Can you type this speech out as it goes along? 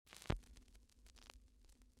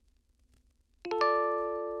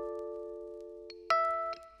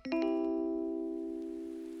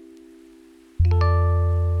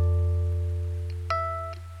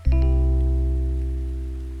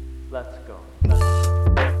Let's go.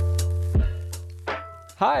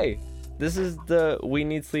 Hi, this is the We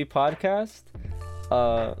Need Sleep podcast,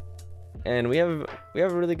 and we have a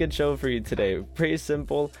really good show for you today. Pretty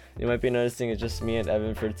simple. You might be noticing it's just me and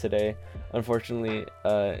Evan for today. Unfortunately,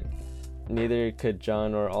 neither could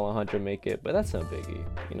John or Alejandro make it, but that's no biggie.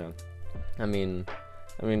 You know, I mean,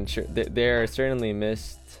 sure, they are certainly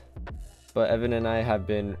missed. But Evan and I have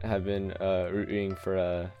been rooting for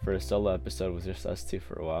a solo episode with just us two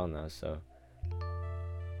for a while now, so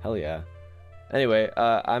hell yeah. Anyway,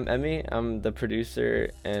 I'm Emmy. I'm the producer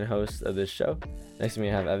and host of this show. Next to me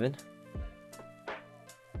I have Evan.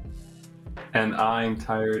 And I'm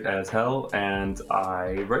tired as hell, and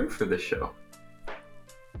I write for this show.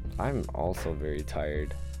 I'm also very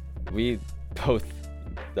tired. We both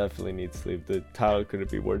definitely need sleep. The title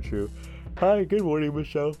couldn't be more true. Hi, good morning,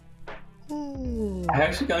 Michelle. I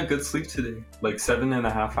actually got good sleep today, like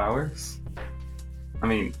 7.5 hours. I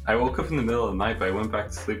mean, I woke up in the middle of the night, but I went back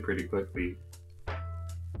to sleep pretty quickly.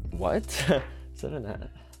 What? 7.5?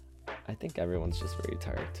 I think everyone's just very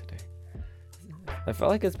tired today. I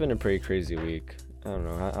felt like it's been a pretty crazy week. I don't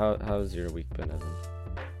know. How's your week been, Evan?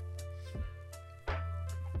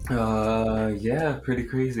 Yeah, pretty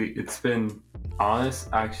crazy. It's been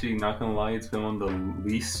actually, not gonna lie, it's been one of the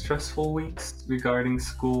least stressful weeks regarding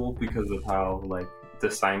school because of how, like, the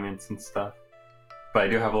assignments and stuff. But I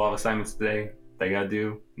do have a lot of assignments today that I gotta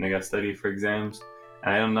do, and I gotta study for exams.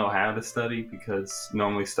 And I don't know how to study because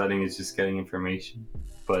normally studying is just getting information.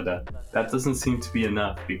 But that doesn't seem to be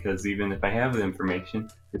enough because even if I have the information,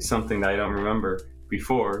 there's something that I don't remember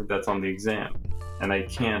before that's on the exam. And I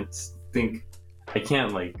can't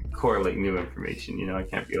like correlate new information, you know? I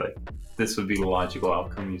can't be like, this would be the logical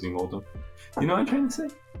outcome using old one. You know what I'm trying to say?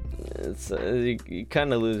 It's you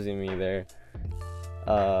kind of losing me there.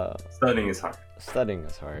 Studying is hard. Studying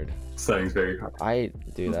is hard. Studying's very hard. I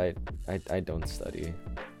don't study.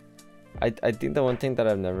 I think the one thing that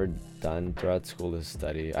I've never done throughout school is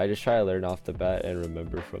study. I just try to learn off the bat and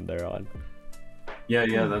remember from there on.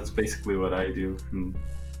 Yeah, that's basically what I do. And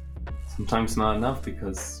sometimes not enough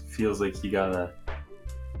because it feels like you gotta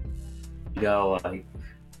like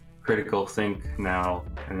critical think now,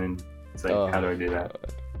 and then it's like, how do I do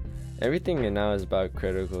that? Everything now is about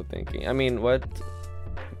critical thinking. I mean,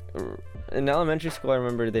 in elementary school, I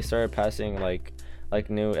remember they started passing like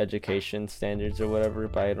new education standards or whatever,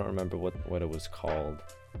 but I don't remember what it was called.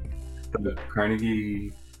 The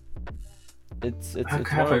Carnegie. It's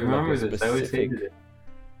crap! I remember this. I always hated it.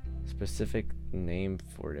 Specific name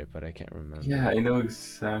for it, but I can't remember. Yeah, I know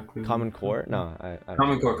exactly. Common Core? No, I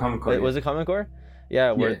Common Core. Was it Common Core?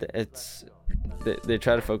 Yeah, where they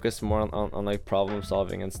try to focus more on like problem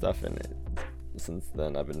solving and stuff, and since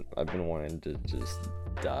then I've been wanting to just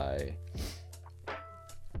die.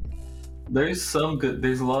 There's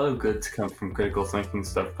a lot of good to come from critical thinking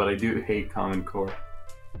stuff, but I do hate Common Core.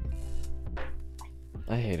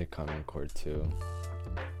 I hated Common Core too.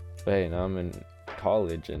 But hey, now I'm in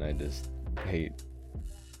college and I just hate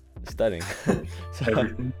studying.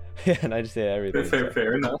 Everything. Yeah, and I just hate everything.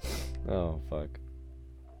 Fair enough. Oh fuck.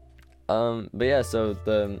 But yeah, so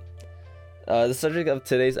the subject of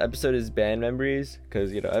today's episode is band memories,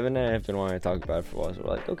 because you know Evan and I have been wanting to talk about it for a while, so we're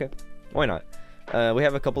like, okay, why not? We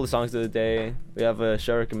have a couple of songs of the day. We have a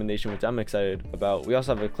show recommendation, which I'm excited about. We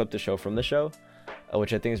also have a clip to show from the show,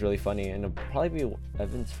 which I think is really funny, and it'll probably be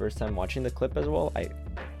Evan's first time watching the clip as well, I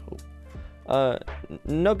hope.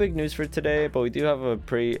 No big news for today, but we do have a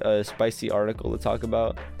pretty spicy article to talk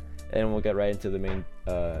about, and we'll get right into the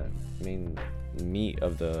main meat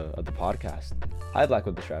of the podcast. Hi, Black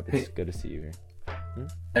with the Strap. It's good to see you here.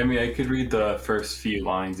 I mean, I could read the first few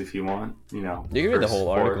lines if you want. You know, you can read the whole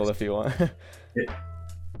article if you want.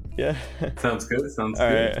 Yeah. Sounds good. All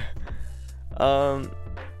right.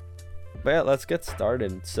 But yeah, let's get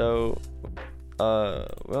started. So,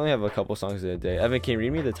 we only have a couple songs in a day. Evan, can you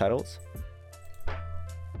read me the titles?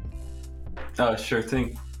 Sure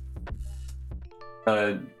thing.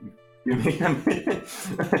 I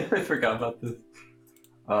forgot about this.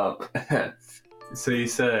 So you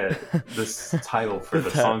said this title for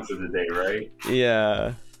the songs of the day, right?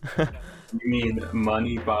 Yeah. You mean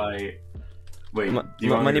Money by... Wait,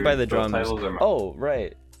 Money by the Drums. Oh,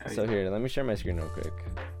 right. So here, let me share my screen real quick.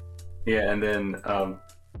 Yeah, and then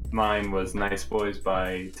mine was Nice Boys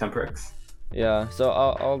by Temperex. Yeah, so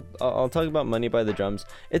I'll talk about Money by the Drums.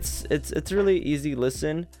 It's really easy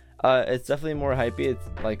listen. It's definitely more hypey. It's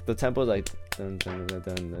like the tempo is like dun, dun, dun,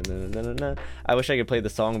 dun, dun, dun, dun, dun, dun. I wish I could play the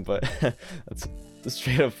song, but that's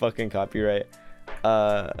straight up fucking copyright.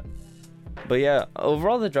 But yeah,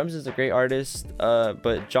 overall the Drums is a great artist.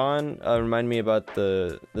 But John reminded me about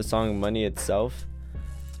the song Money itself.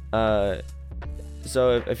 Uh,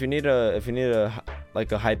 so if you need a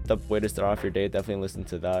like a hyped up way to start off your day, definitely listen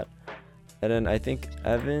to that. And then I think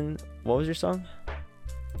Evan, what was your song?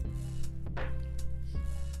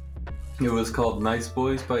 It was called Nice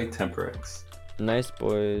Boys by Temperex. Nice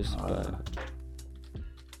Boys.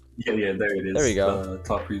 Yeah, there it is. There we go. The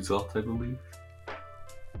top result, I believe.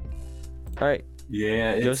 All right.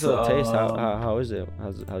 Yeah, Give it's us a little taste. How is it?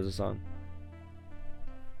 How's the song?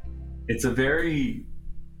 It's a very,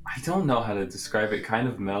 I don't know how to describe it. Kind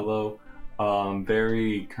of mellow,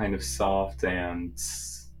 very kind of soft, and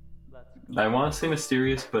I want to say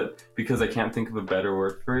mysterious, but because I can't think of a better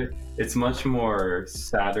word for it, it's much more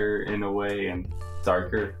sadder in a way and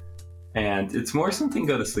darker. And it's more something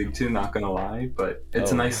to go to sleep to, not gonna lie, but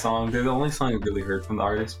it's a nice song. They're the only song I've really heard from the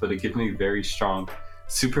artist, but it gives me a very strong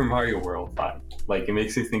Super Mario World vibe. Like, it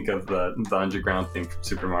makes me think of the underground thing from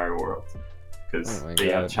Super Mario World, because they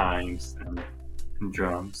have chimes and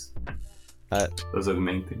drums. Those are the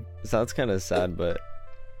main things. Sounds kind of sad, but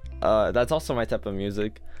that's also my type of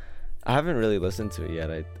music. I haven't really listened to it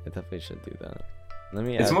yet. I definitely should do that.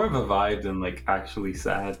 It's more of a vibe than like actually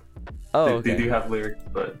sad. They do have lyrics,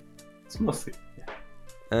 but it's mostly, yeah.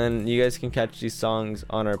 And you guys can catch these songs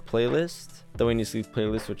on our playlist, the We Need Sleep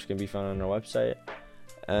playlist, which can be found on our website,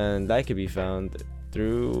 and that could be found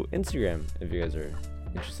through Instagram if you guys are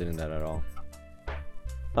interested in that at all.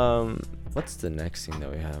 What's the next thing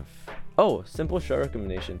that we have? Oh, simple show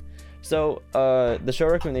recommendation. So the show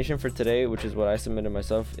recommendation for today, which is what I submitted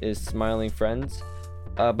myself, is Smiling Friends.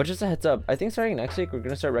 But just a heads up, I think starting next week we're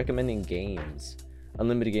gonna start recommending games,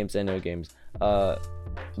 unlimited games and no games,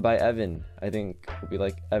 by Evan. I think will be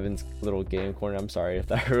like Evan's little game corner. I'm sorry if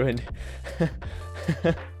that ruined.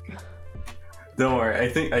 Don't worry, I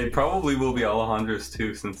think I probably will be Alejandro's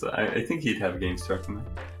too, since I think he'd have games to recommend.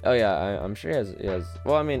 Oh yeah, I'm sure he has.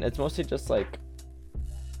 Well, I mean, it's mostly just like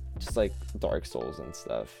Dark Souls and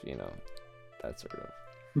stuff, you know, that sort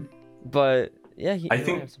of. But yeah, I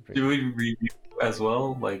think do we review as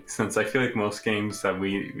well? Like, since I feel like most games that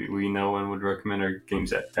we know and would recommend are games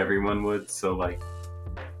that everyone would, so like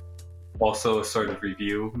also a sort of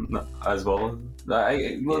review as well.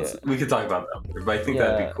 We could talk about that later, but I think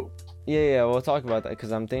that'd be cool. Yeah, we'll talk about that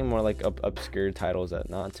because I'm thinking more like obscure titles that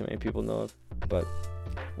not too many people know of. But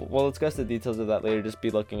we'll discuss the details of that later. Just be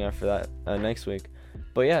looking out for that next week.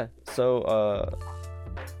 But yeah, so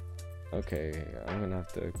okay, I'm gonna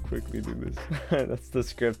have to quickly do this. That's the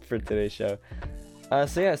script for today's show.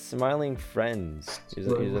 So yeah, Smiling Friends. Here's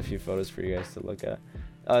a few photos for you guys to look at.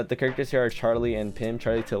 The characters here are Charlie and Pim.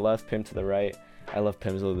 Charlie to the left, Pim to the right. I love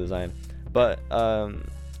Pim's little design. But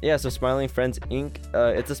yeah, so Smiling Friends Inc.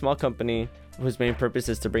 It's a small company whose main purpose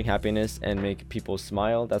is to bring happiness and make people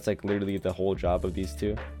smile. That's like literally the whole job of these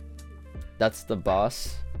two. That's the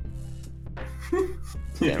boss.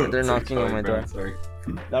 Damn it, they're knocking on my door. Sorry.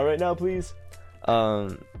 Not right now, please.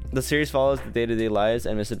 The series follows the day-to-day lives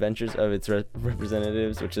and misadventures of its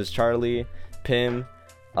representatives, which is Charlie, Pim.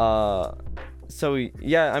 So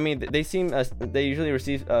yeah, I mean, they usually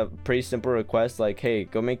receive a pretty simple request like, hey,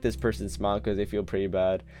 go make this person smile because they feel pretty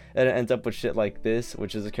bad, and it ends up with shit like this,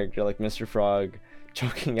 which is a character like Mr. Frog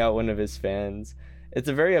choking out one of his fans. It's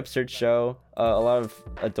a very absurd show. A lot of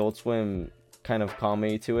Adult Swim kind of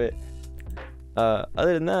comedy to it.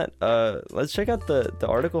 Other than that, let's check out the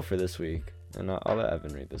article for this week, and I'll let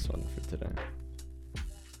Evan read this one for today.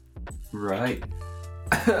 Right.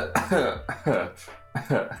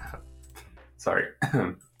 Sorry.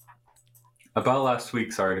 About last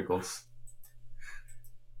week's articles.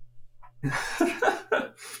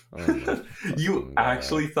 You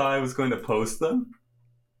actually thought I was going to post them?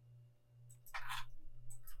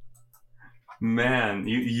 Man,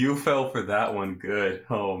 you fell for that one good.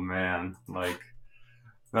 Oh man, like,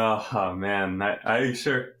 oh man, I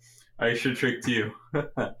sure tricked you.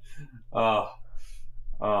 Oh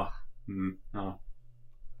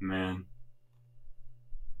man.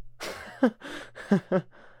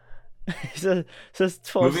 Says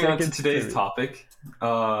 12 Moving on to seconds today's topic.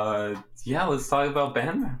 Yeah, let's talk about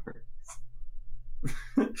band members.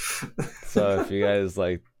 So if you guys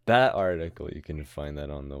like that article, you can find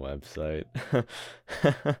that on the website.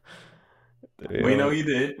 We know you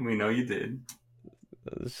did.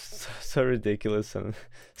 So ridiculous and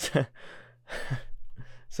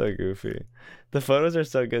so goofy. The photos are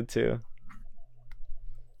so good too.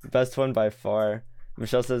 Best one by far.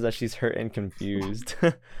 Michelle says that she's hurt and confused.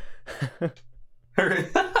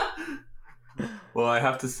 Well, I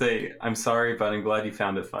have to say, I'm sorry, but I'm glad you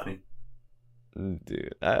found it funny.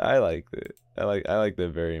 Dude, I liked it. I liked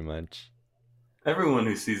it very much. Everyone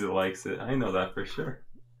who sees it likes it. I know that for sure.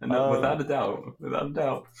 And Um, without a doubt, without a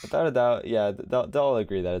doubt. without a doubt, yeah, they'll all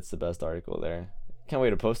agree that it's the best article there. Can't wait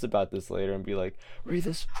to post about this later and be like, read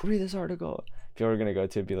this article. People are gonna go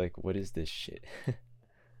to it and be like, what is this shit?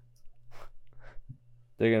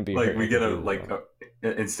 They're gonna be Like hurt we and get confused as well.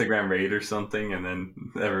 an Instagram raid or something, and then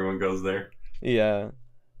everyone goes there. Yeah,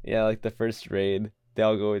 yeah, like the first raid, they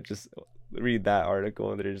all go and just read that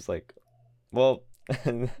article and they're just like, well,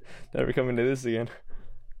 never coming to this again.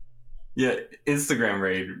 Yeah, Instagram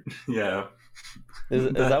raid. Yeah,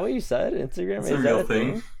 Is that what you said? Instagram? that's a Is that real a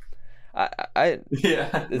thing. thing? I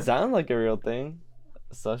Yeah, it sounds like a real thing.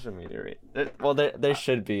 Social media rate. Well, there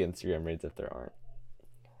should be Instagram rates if there aren't.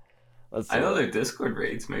 Let's I see. know they're Discord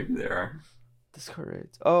raids. Maybe there are. Discord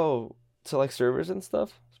rates. Oh, so like servers and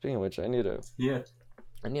stuff. Speaking of which, Yeah,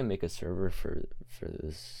 I need to make a server for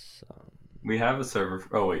this. we have a server.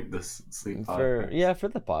 Oh wait, this sleep For podcast. yeah, for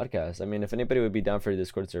the podcast. I mean, if anybody would be down for a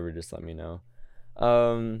Discord server, just let me know.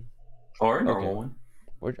 Um. Or a Okay. normal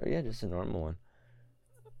one. Yeah, just a normal one.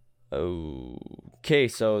 Okay,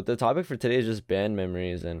 so the topic for today is just band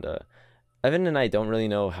memories, and Evan and I don't really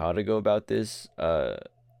know how to go about this.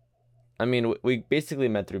 I mean, we basically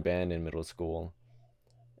met through band in middle school,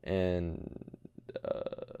 and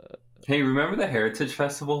uh, Hey, remember the Heritage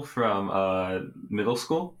Festival from middle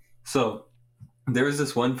school? So there was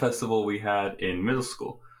this one festival we had in middle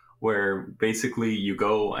school where basically you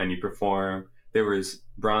go and you perform. There was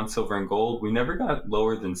bronze, silver, and gold. We never got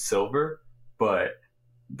lower than silver, but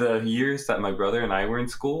the years that my brother and I were in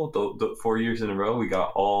school, the 4 years in a row, we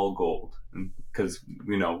got all gold because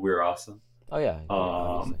we were awesome. oh yeah, yeah,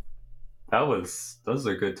 obviously. Um, those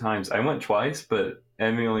are good times. I went twice, but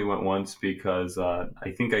Emmy only went once because I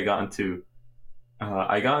think I got into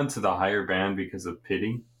the higher band because of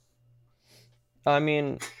pity. I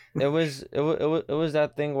mean, it was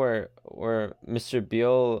that thing where Mr.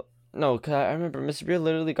 Beale. No, 'cause I remember Mr. Beale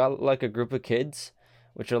literally got like a group of kids,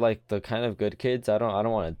 which are like the kind of good kids. I don't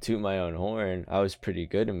want to toot my own horn. I was pretty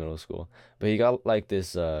good in middle school, but he got like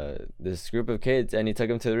this group of kids, and he took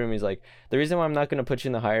them to the room. He's like, the reason why I'm not gonna put you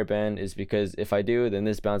in the higher band is because if I do, then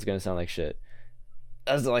this band's gonna sound like shit.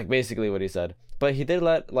 That's like basically what he said. But he did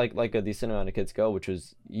let like a decent amount of kids go, which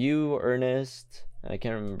was you, Ernest, and I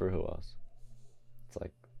can't remember who else. It's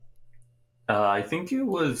like, I think it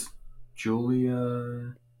was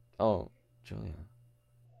Julia. oh, Julia.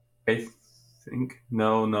 I think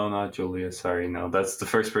no, not Julia. Sorry, no, that's the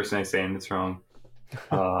first person I say and it's wrong.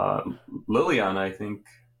 Uh, Liliana, I think.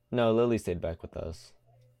 No, Lily stayed back with us.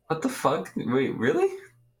 What the fuck? Wait, really?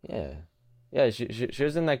 Yeah. Yeah, she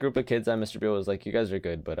was in that group of kids that Mr. Beale was like, you guys are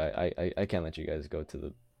good, but I can't let you guys go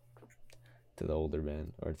to the older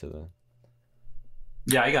band or to the.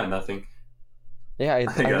 Yeah, I got nothing. Yeah, I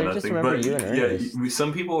got just nothing. remember But you and yeah, Ernest.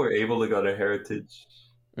 some people were able to go to Heritage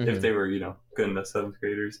if Hmm. they were, good enough seventh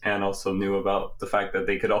graders, and also knew about the fact that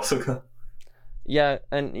they could also go. Yeah,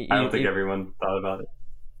 and I don't think everyone thought about it.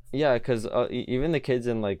 yeah, because even the kids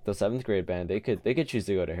in like the seventh grade band, they could choose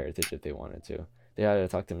to go to Heritage if they wanted to. They had to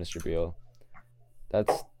talk to Mr. Beale.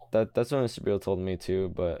 That's that's what Mr. Beale told me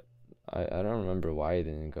too, but I don't remember why I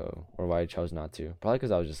didn't go or why I chose not to. Probably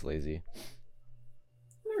because I was just lazy.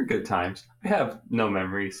 They were good times. I have no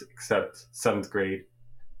memories except seventh grade.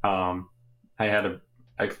 Um, I had a,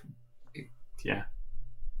 I, yeah,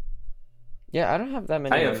 Yeah, I don't have that I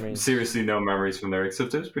many have memories. seriously no memories from there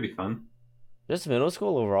except it was pretty fun. Just middle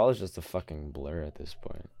school overall is just a fucking blur at this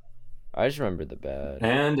point. I just remember the bad.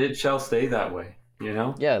 And it shall stay that way. You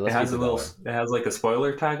know, Yeah, it let's keep has it that way. it has like a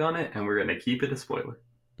spoiler tag on it, and we're gonna keep it a spoiler.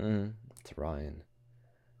 It's Ryan.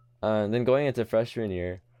 And then going into freshman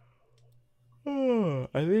year, I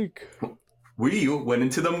think We went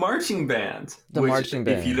into the marching band. the Which, marching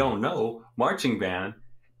if you band. don't know, marching band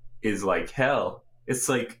is like hell. It's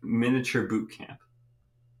like miniature boot camp,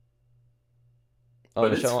 Oh,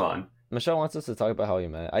 but it's fun. Michelle wants us to talk about how we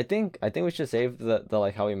met. I think we should save the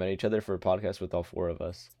like how we met each other for a podcast with all four of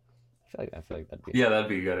us. I feel like that'd be Yeah, that'd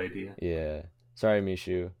be a good idea. yeah. Sorry,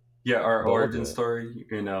 Mishu. Yeah, our But we'll origin do it. story.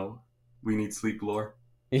 We need sleep lore.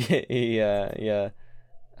 Yeah, yeah.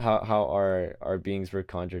 How our beings were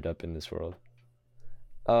conjured up in this world.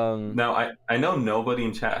 Um, Now, I know nobody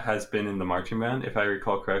in chat has been in the marching band, if I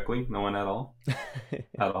recall correctly. No one at all,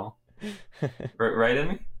 at all. Right,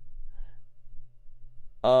 Emmy?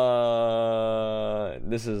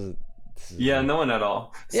 this is Yeah, no one at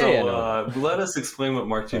all. Yeah, So yeah, no. let us explain what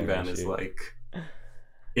marching Sorry, band is Mishu. like.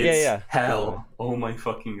 Yeah, It's yeah. hell. Oh my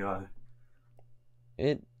fucking god.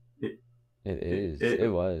 It It it it, is. It it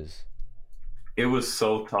was. it was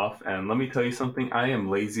so tough, and let me tell you something. I am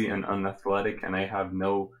lazy and unathletic, and I have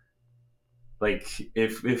no like.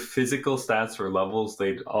 If physical stats were levels,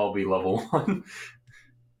 they'd all be level one.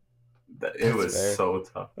 It That's was fair. so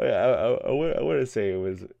tough. I wouldn't say it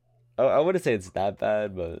was. I wouldn't say it's that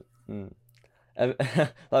bad, but like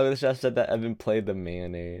the chef said that Evan played the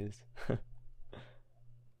mayonnaise.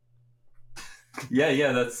 Yeah,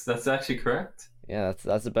 yeah, that's actually correct. Yeah,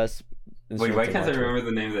 that's the best Wait, instrument why to can't I march with. remember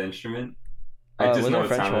the name of the instrument? I just Was there know a it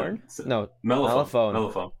French sounded horn? No, mellophone.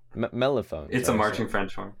 mellophone. Mellophone. Mellophone. It's a Sorry, sorry. marching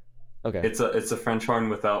French horn. Okay. It's a French horn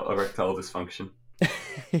without erectile dysfunction.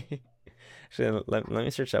 Actually, let me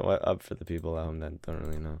search that up for the people at home that don't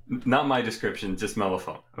really know. Not my description, just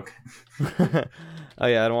mellophone. Okay. Oh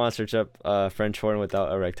yeah, I don't want to search up French horn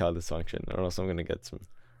without erectile dysfunction, or else I'm gonna get some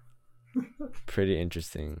pretty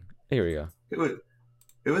interesting. Here we go. It was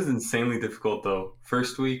it was insanely difficult though.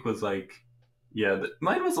 First week was like, yeah,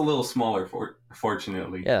 mine was a little smaller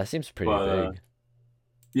fortunately, Yeah, that seems pretty but big.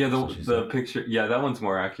 yeah, That's what she the said. picture, yeah, that one's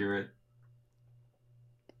more accurate.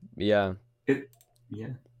 Yeah, It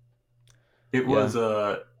yeah, it yeah. was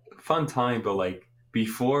a fun time, but like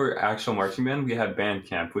before actual marching band, we had band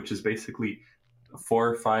camp, which is basically 4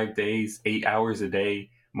 or 5 days, 8 hours a day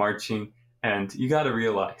marching. And you got to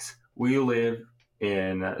realize we live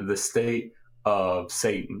in the state of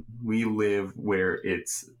Satan. We live where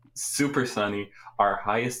it's super sunny. Our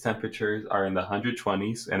highest temperatures are in the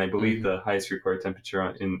 120s, and I believe Hmm. the highest recorded temperature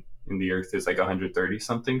in the Earth is like 130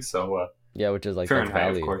 something. So Yeah, which is like Death Fahrenheit,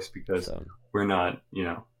 of Valley. course, because So we're not,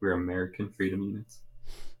 we're American freedom units.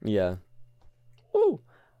 yeah. Ooh.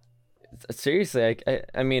 Seriously,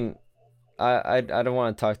 I mean, I don't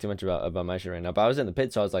want to talk too much about my shit right now, but I was in the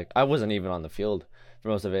pit, so I was like, I wasn't even on the field for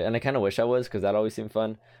most of it, and I kind of wish I was because that always seemed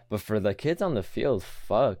fun. But for the kids on the field,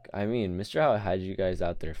 fuck, I mean, Mr. How had you guys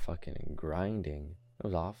out there fucking grinding. It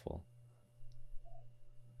was awful.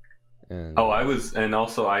 Oh, And and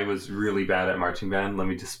also I was really bad at marching band. Let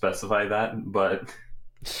me just specify that. But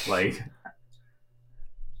like,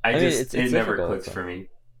 I mean, it's it never difficult. clicked So for me.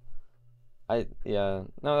 yeah,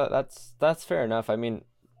 no, that's fair enough. I mean,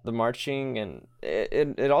 the marching and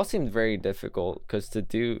it all seemed very difficult because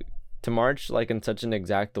to march like in such an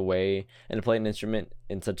exact way and to play an instrument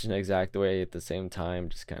in such an exact way at the same time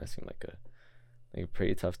just kind of seemed like a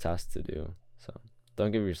pretty tough task to do. So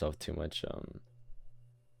don't give yourself too much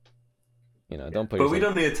Yeah. don't put But we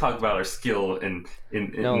yourself. don't need to talk about our skill No,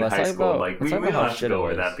 in high school. Like let's talk we about don't how have to shit it go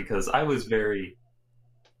over that was. because I was very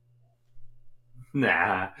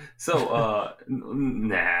nah. So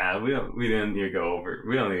nah, we didn't need to go over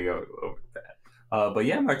we don't need to go over that. But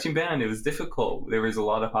yeah, marching band, it was difficult. There was a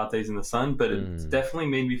lot of hot days in the sun, but it Mm. definitely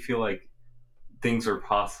made me feel like things were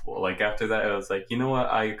possible. Like after that, I was like, you know what?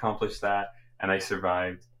 I accomplished that, and I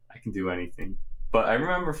survived. I can do anything. But I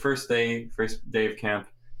remember first day of camp,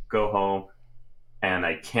 go home, and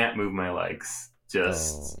I can't move my legs. Oh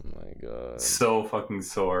Just my god. so fucking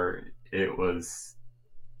sore. It was,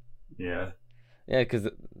 yeah. Yeah, because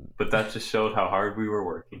But that just showed how hard we were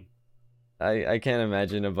working. I can't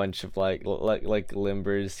imagine a bunch of like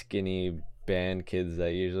limber, skinny band kids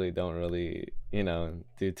that usually don't really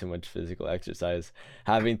do too much physical exercise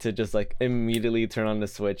having to just like immediately turn on the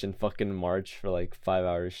switch and fucking march for like 5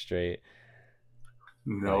 hours straight.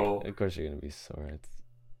 Like, No, of course you're gonna be sore.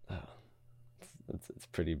 Oh, it's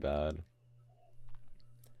pretty bad.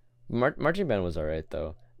 Marching band was alright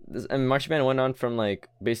though. And marching band went on from like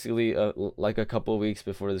basically like a couple of weeks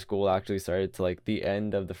before the school actually started to like the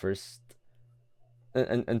end of the first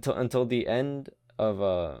until the end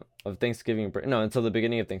of Thanksgiving break. No, until the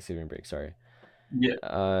beginning of Thanksgiving break. Sorry.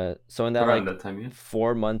 yeah, So in that around like that time, yeah.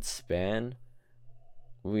 4 month span,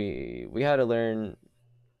 we had to learn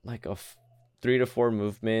like 3 to 4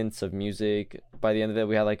 movements of music. By the end of it,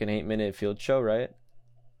 we had like an 8 minute field show, right?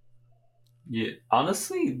 Yeah,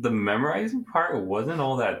 honestly, the memorizing part wasn't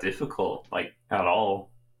all that difficult, like at all.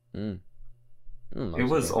 Mm. It That's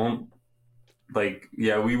was okay. on like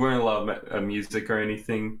yeah, we weren't allowed music or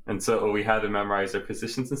anything, and so we had to memorize our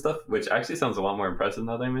positions and stuff, which actually sounds a lot more impressive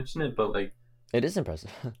now that I mention it. But like, It is impressive.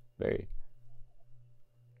 Very.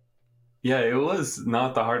 yeah, it was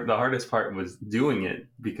not the hard. The hardest part was doing it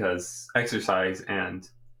because exercise and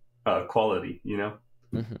quality,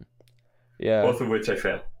 Hmm. Yeah. both of which I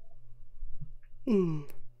failed. Don't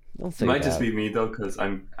It say might just that. be me though, because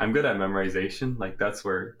I'm good at memorization. Like that's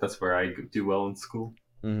where I do well in school.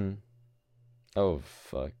 Hmm. Oh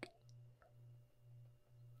fuck.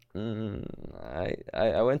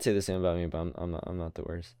 I wouldn't say the same about me, but I'm not the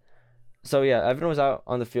worst. So yeah, Evan was out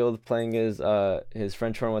on the field playing his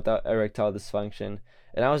French horn without erectile dysfunction,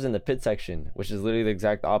 and I was in the pit section, which is literally the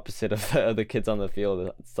exact opposite of the kids on the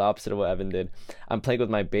field. It's the opposite of what Evan did. I'm playing with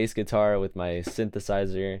my bass guitar with my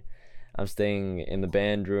synthesizer. I'm staying in the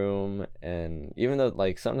band room, and even though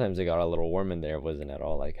like sometimes it got a little warm in there, it wasn't at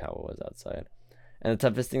all like how it was outside. And the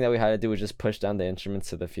toughest thing that we had to do was just push down the instruments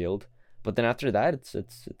to the field. But then after that, it's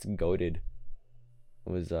goated.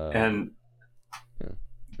 It was And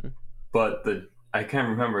yeah. but I can't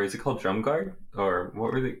remember. Is it called drum guard or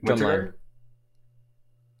what were they? Winter Drumline. guard?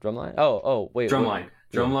 Drumline. Oh wait. Drumline.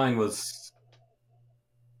 Yeah. Drumline was,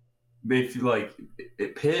 if like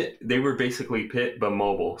pit, they were basically pit but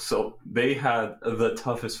mobile. So they had the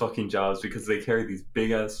toughest fucking jobs because they carried these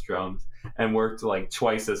big ass drums and worked like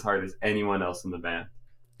twice as hard as anyone else in the band.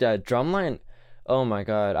 Yeah, drumline. Oh my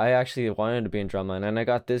god, I actually wanted to be in drumline, and I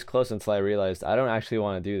got this close until I realized I don't actually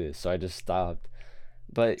want to do this, so I just stopped.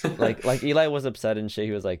 But like Eli was upset and shit.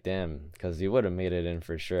 He was like, "Damn," because he would have made it in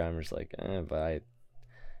for sure. I'm just like, but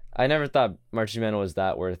I never thought marching band was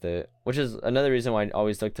that worth it, which is another reason why I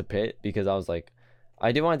always looked to pit, because I was like,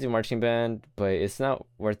 I do want to do marching band, but it's not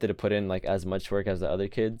worth it to put in like as much work as the other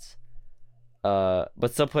kids. But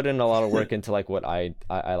still put in a lot of work into like what I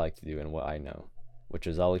like to do and what I know, which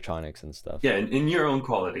is electronics and stuff. Yeah, in your own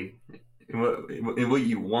quality, in what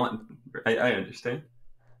you want. I understand.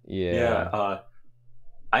 Yeah.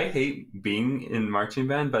 I hate being in marching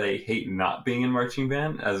band, but I hate not being in marching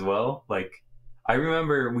band as well. Like, I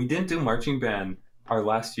remember we didn't do marching band our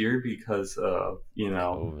last year because of,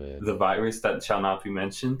 COVID. the virus that shall not be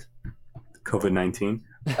mentioned, COVID-19.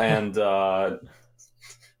 And,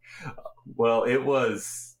 well, it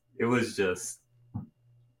was just,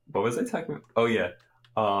 what was I talking about? Oh, yeah.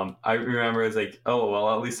 I remember it was like, oh, well,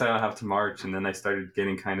 at least I don't have to march. And then I started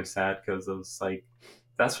getting kind of sad because I was like,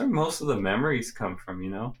 that's where most of the memories come from,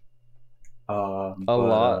 A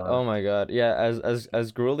lot. Oh my god. Yeah,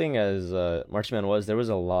 as grueling as marching band was, there was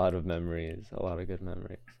a lot of memories, a lot of good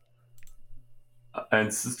memories. And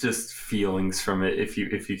it's just feelings from it if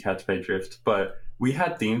you catch my drift. But we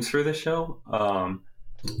had themes for the show.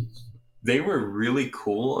 They were really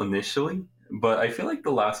cool initially, but I feel like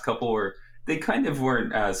the last couple they kind of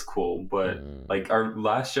weren't as cool. But like our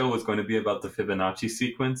last show was going to be about the Fibonacci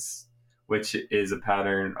sequence, which is a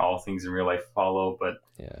pattern all things in real life follow, but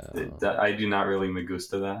yeah, I do not really me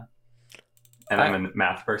gusta that. And I'm a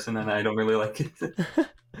math person and I don't really like it.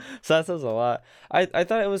 So that says a lot. I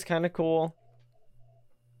thought it was kind of cool,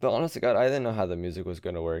 but honest to God, I didn't know how the music was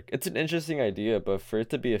going to work. It's an interesting idea, but for it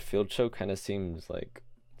to be a field show kind of seems like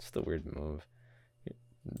just a weird move.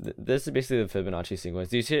 This is basically the Fibonacci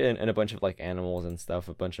sequence. You see it in a bunch of like animals and stuff,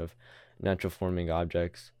 a bunch of natural forming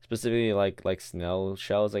objects, specifically like snail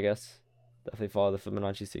shells, I guess. Definitely follow the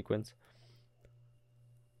Fibonacci sequence.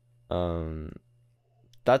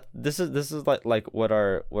 That this is like what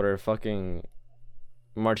our fucking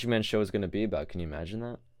marching band show is gonna be about. Can you imagine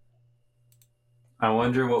that? I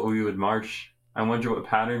wonder what we would march. I wonder what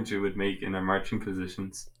patterns we would make in our marching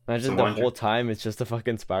positions. Imagine the whole time it's just a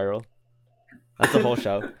fucking spiral. That's the whole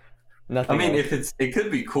show. Nothing. I mean, else. it could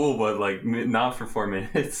be cool, but like not for 4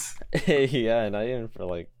 minutes. Yeah, not even for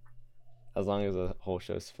like as long as the whole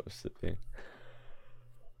show's supposed to be.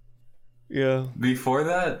 Yeah. Before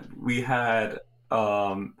that, we had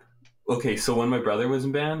okay, so when my brother was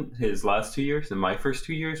in band, his last 2 years and my first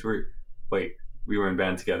 2 years we were in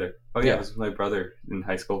band together. Oh yeah, it was my brother in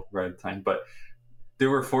high school right at the time. But there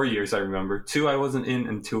were 4 years I remember. 2 I wasn't in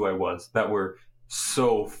and 2 I was, that were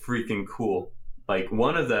so freaking cool. Like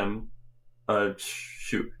one of them,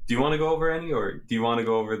 shoot. Do you want to go over any, or do you want to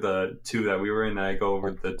go over the 2 that we were in and I go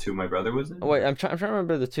over the 2 my brother was in? Oh, wait, I'm trying to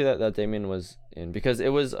remember the 2 that Damien was in, because it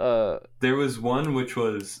was there was one which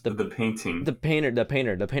was the painting. The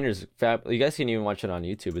painter's fab. You guys can even watch it on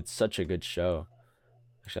YouTube. It's such a good show.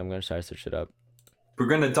 Actually, I'm gonna try to search it up. We're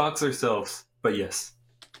gonna dox ourselves, but yes.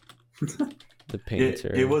 The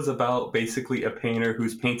painter. It was about basically a painter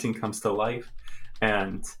whose painting comes to life,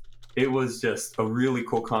 and it was just a really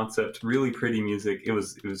cool concept, really pretty music. It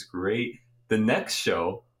was great. The next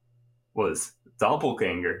show was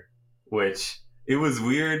Doppelganger, which it was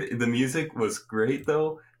weird. The music was great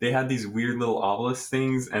though. They had these weird little obelisk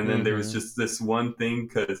things, and then there was just this one thing,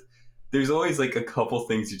 because there's always like a couple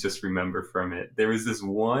things you just remember from it. There was this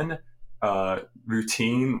one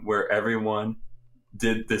routine where everyone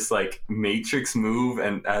did this like matrix move,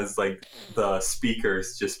 and as like the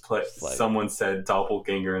speakers just play, someone said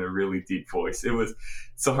doppelganger in a really deep voice. It was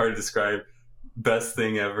so hard to describe. Best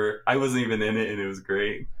thing ever. I wasn't even in it and it was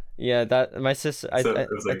great. Yeah, that my sister I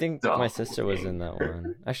think my sister was in that Ganger.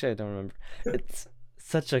 one. Actually, I don't remember. It's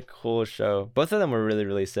such a cool show. Both of them were really,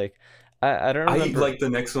 really sick. I don't remember. I like the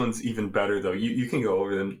next one's even better though. You can go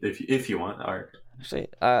over them if you want. All right. Actually,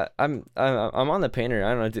 I'm on the painter.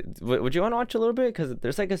 I don't know. Would you want to watch a little bit? Because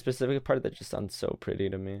there's like a specific part that just sounds so pretty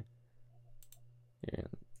to me. Yeah.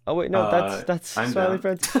 Oh wait, no, that's Smiley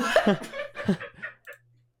Friends.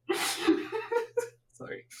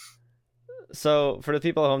 Sorry. So for the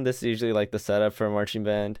people at home, this is usually like the setup for a marching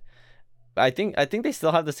band. I think they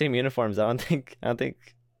still have the same uniforms. I don't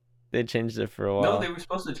think they changed it for a No, they while. were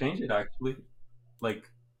supposed to change it actually. Like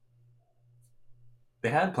they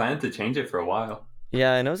had planned to change it for a while.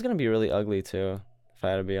 Yeah, and it was gonna be really ugly too, if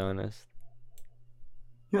I had to be honest.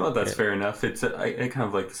 You know what? That's Yeah. fair enough. I kind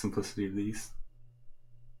of like the simplicity of these.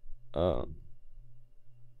 Uh,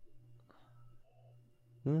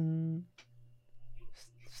 mm,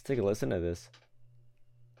 let's take a listen to this.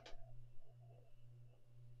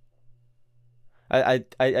 I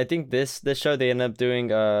think this show they end up doing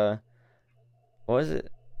what was it?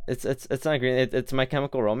 It's not green. It's My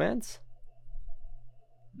Chemical Romance.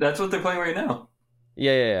 That's what they're playing right now.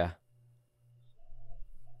 Yeah.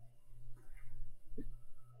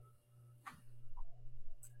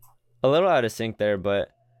 A little out of sync there, but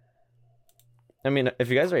I mean, if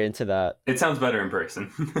you guys are into that, It sounds better in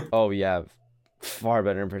person. oh yeah, far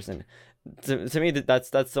better in person. To me, that's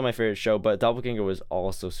still my favorite show. But Doppelganger was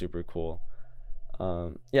also super cool.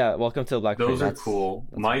 Yeah, Welcome to the Black Parade. Those are cool.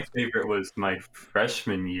 That's My favorite was my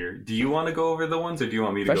freshman year. Do you want to go over the ones, or do you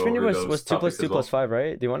want me to go freshman year over was those two plus topics two as plus well? five,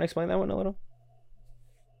 right? Do you want to explain that one a little?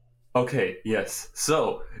 Okay, yes.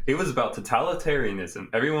 So it was about totalitarianism.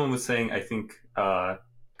 Everyone was saying, I think,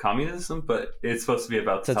 communism, but it's supposed to be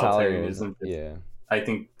about Totalitarianism. totalitarianism. Yeah. I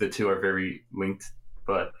think the two are very linked,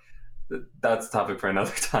 but that's a topic for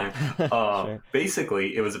another time. Sure.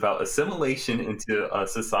 Basically, it was about assimilation into a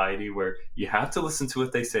society where you have to listen to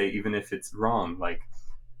what they say, even if it's wrong. Like,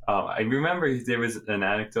 I remember there was an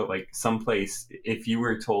anecdote, like someplace, if you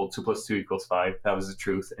were told 2 + 2 = 5, that was the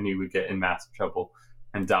truth, and you would get in massive trouble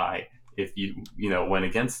and die if you went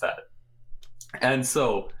against that. And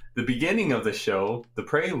so the beginning of the show, the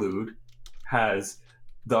prelude, has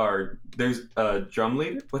there's a drum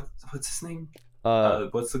leader. What's his name? Uh,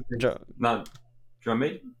 What's the drum, not drum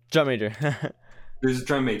major? drum major. There's a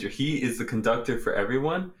drum major. He is the conductor for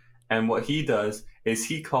everyone, and what he does is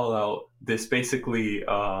he call out this basically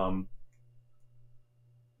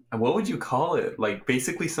what would you call it? Like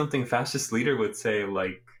basically something a fascist leader would say,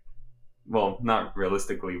 like, well, not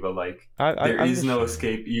realistically, but like there I'm is just no sure.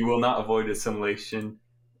 escape. You will not avoid assimilation,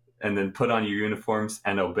 and then put on your uniforms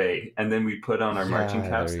and obey. And then we put on our marching Yeah,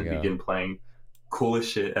 there caps we and go. begin playing.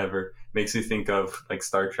 Coolest shit ever. Makes me think of like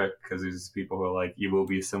Star Trek, because there's people who are like, "You will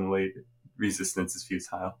be assimilated. Resistance is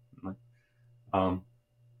futile." Like, um,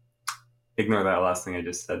 ignore that last thing I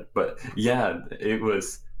just said. But yeah, it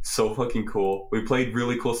was so fucking cool. We played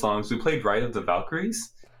really cool songs. We played "Ride of the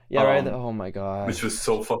Valkyries," Yeah, right. um, Oh my which was gosh.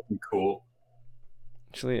 so fucking cool.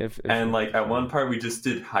 Actually, And if like at one part, we just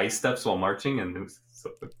did high steps while marching, and it was so.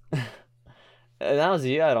 and that was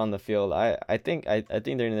you out on the field. I think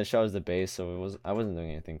during the show was the base, so I wasn't doing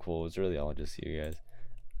anything cool. It was really all just you guys.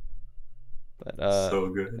 But So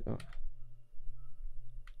good.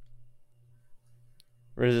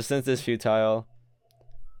 resistance is futile.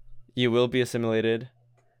 You will be assimilated.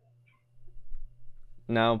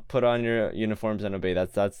 Now put on your uniforms and obey.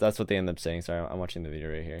 That's what they end up saying. Sorry, I'm watching the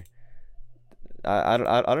video right here. I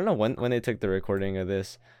don't know when they took the recording of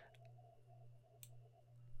this.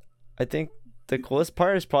 I think the coolest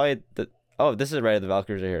part is probably the oh, this is right at the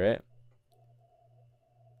Valkyries right here, right?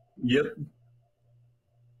 Yep.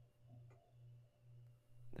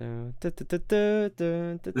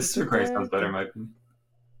 This Super Crazy sounds better in my opinion.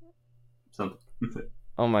 Something.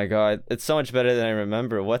 Oh my god, it's so much better than I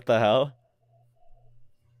remember. What the hell?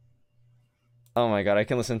 Oh my god, I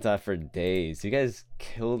can listen to that for days. You guys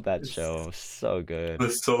killed that It's, show. So it good.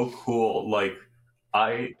 was so cool. Like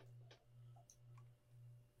I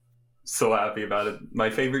so happy about it. My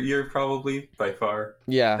favorite year probably by far.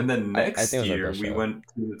 Yeah, And then I think it next was our year best we show. went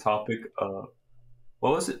to the topic of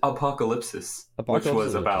what was it? Apocalypsis, which Apocalypse was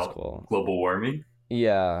was just about cool. global warming.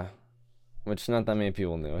 Yeah, which not that many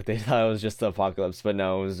people knew. They thought it was just the apocalypse, but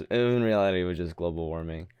no, in reality it was just global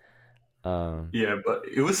warming. Um, Yeah, but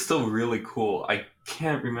it was still really cool. I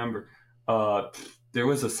can't remember. Uh there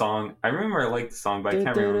was a song. I remember I liked the song, but I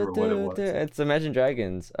can't remember what it was. it's Imagine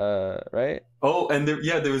Dragons, right? Oh, and there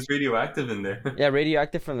was radioactive in there Yeah,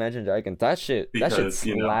 Radioactive from Imagine Dragons. That shit because,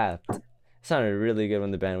 slapped. It sounded really good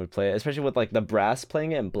when the band would play it, especially with like the brass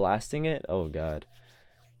playing it and blasting it. Oh god,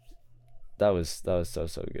 that was so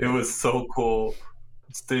it good. was so cool.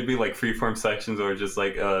 There'd be like freeform sections or just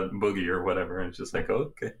like a boogie or whatever, and it's just like,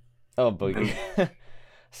 oh, okay. Oh boogie. And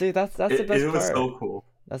See, that's the best it was part. so cool.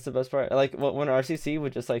 That's the best part. Like when RCC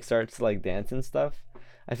would just like start to like dance and stuff.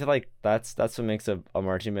 I feel like that's what makes a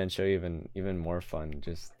marching band show even more fun.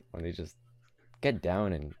 Just when they just get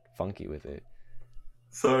down and funky with it.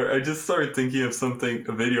 Sorry, I just started thinking of something,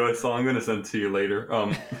 a video I saw. I'm gonna send to you later.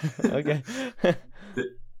 Okay.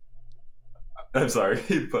 I'm sorry,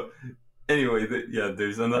 but anyway, yeah.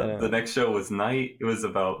 There's I another. The know. next show was Night. It was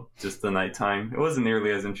about just the nighttime. It wasn't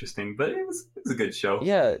nearly as interesting, but it was a good show.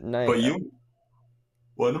 Yeah, night. But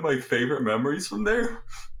one of my favorite memories from there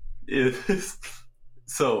is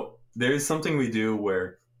so there's something we do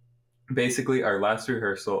where basically our last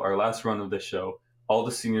rehearsal, our last run of the show, all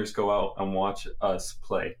the seniors go out and watch us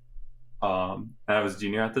play. And I was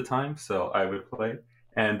junior at the time, so I would play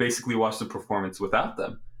and basically watch the performance without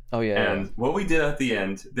them. Oh yeah, yeah. And what we did at the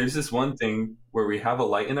end, there's this one thing where we have a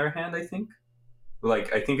light in our hand, I think.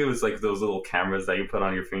 Like, I think it was like those little cameras that you put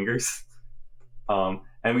on your fingers.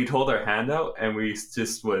 And we'd hold our hand out and we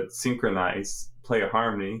just would synchronize, play a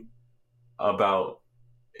harmony about.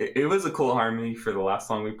 It was a cool harmony for the last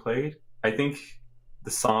song we played. I think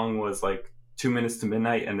the song was like 2 minutes to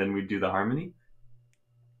midnight, and then we'd do the harmony.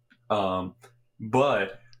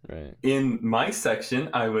 But Right. in my section,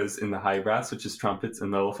 I was in the high brass, which is trumpets and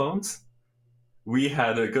mellophones. We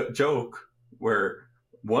had a joke where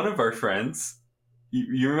one of our friends,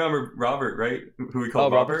 you remember Robert, right? Who we Oh,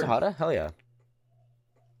 called Robert Robert? Tejada? Hell yeah.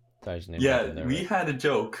 Sorry, I just name Yeah, dropping there, we right? had a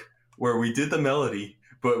joke where we did the melody,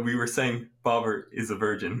 but we were saying Robert is a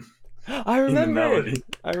virgin I in the remember. melody.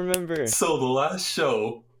 I remember. So the last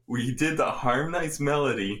show, we did the harmonized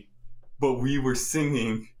melody, but we were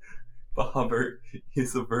singing Robert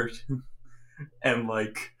is a virgin. And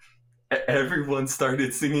like everyone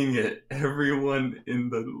started singing it. Everyone in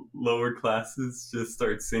the lower classes just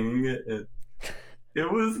started singing it. And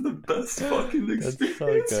it was the best fucking That's so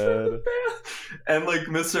experience for the good. band. And like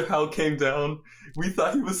Mr. Howe came down. We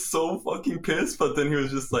thought he was so fucking pissed, but then he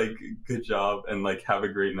was just like, good job and like have a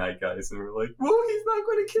great night, guys. And we're like, whoa, he's not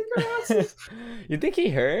gonna kick our asses. You think he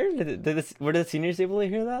heard? Were the seniors able to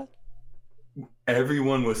hear that?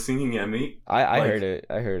 Everyone was singing at me. I Like, heard it.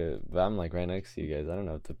 I heard it. But I'm like right next to you guys. I don't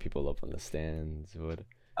know if the people up on the stands would.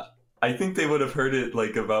 I think they would have heard it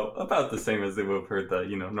like about the same as they would have heard the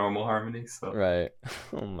normal harmony. So Right.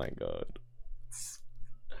 Oh my god.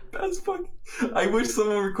 that's fucking. I wish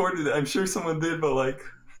someone recorded it. I'm sure someone did, but like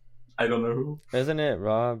I don't know who. Isn't it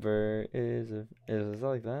Robert is that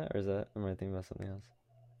like that? Or am I thinking about something else?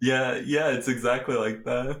 Yeah, it's exactly like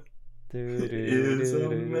that. Do, do, Is a do,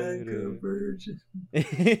 do, mega do, virgin. do.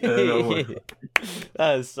 I don't know what.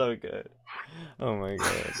 That is so good. Oh my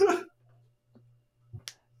god.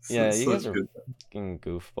 Yeah, you guys Such are good. fucking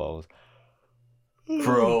goofballs.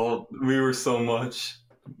 Bro, we were so much.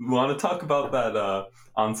 Want to talk about that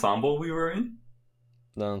ensemble we were in?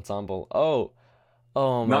 The ensemble. Oh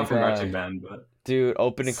my Not for marching god. band, but Dude,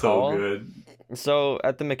 opening so call. good. So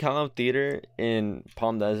at the McCallum Theater in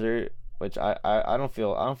Palm Desert, which I don't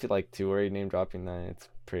feel like too worried name dropping that. It's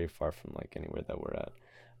pretty far from like anywhere that we're at.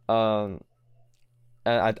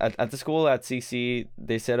 At the school at CC,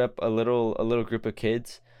 they set up a little group of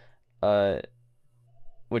kids, uh,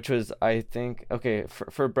 which was I think okay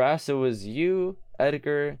for brass it was you,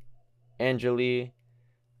 Edgar, Angeli,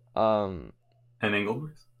 um, And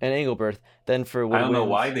Engelbert. and Engelbert. Then for I don't know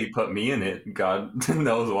why woodwinds, they put me in it. God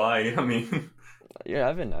knows why. I mean, yeah,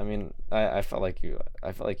 Evan. I mean, I felt like you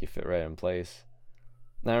fit right in place.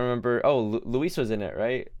 And I remember, Luis was in it,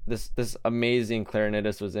 right? This amazing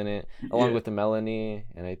clarinetist was in it, along yeah. with the Melanie,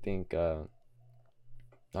 and I think I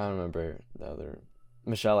don't remember the other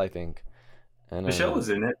Michelle, I think, and Michelle was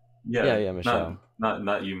in it. Yeah, yeah, Michelle,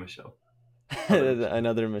 not you, Michelle. Other Michelle.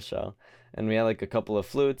 another Michelle, and we had like a couple of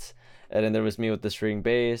flutes, and then there was me with the string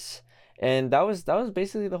bass, and that was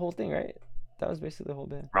basically the whole thing, right? That was basically the whole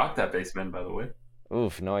band. Rock that basement, by the way.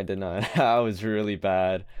 Oof, no, I did not. I was really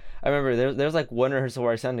bad. I remember there's like one rehearsal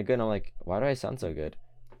where I sounded good, and I'm like, why do I sound so good?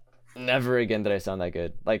 Never again did I sound that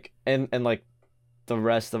good. Like, and like the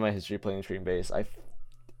rest of my history playing string bass,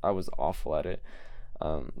 I was awful at it.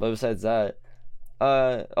 But besides that,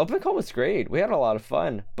 open call was great. We had a lot of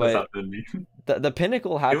fun, That's but happened to me. the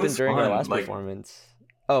pinnacle It happened was during our fun. last Like, performance.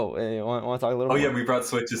 Oh, want to talk a little oh more? yeah, we brought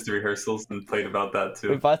switches to rehearsals and played about that We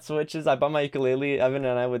too. bought switches. I bought my ukulele. Evan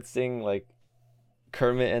and I would sing like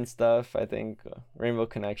Kermit and stuff. I think Rainbow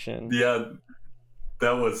Connection. Yeah,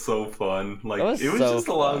 that was so fun. Like, That was it was so just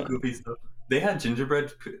a lot of fun. goofy stuff. They had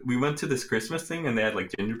gingerbread. We went to this Christmas thing, and they had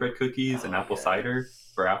like gingerbread cookies and Oh apple cider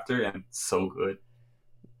yes, for after, and so good.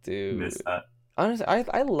 dude. Miss that. Honestly,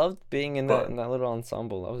 I loved being in But that little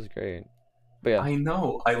ensemble. That was great. But yeah, I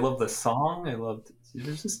know. I love the song. I loved it.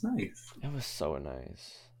 Was just nice. it was so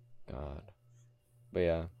nice. God. But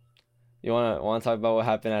yeah, you wanna talk about what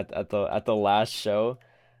happened at the last show?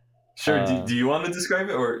 Sure. Do, Uh, do you want to describe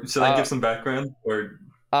it, or should I uh, give some background? Or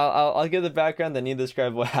I'll give the background, then you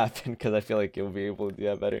describe what happened because I feel like you'll be able to do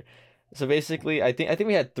that better. So basically, I think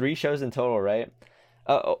we had three shows in total, right?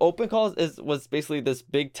 Open calls was basically this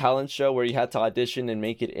big talent show where you had to audition and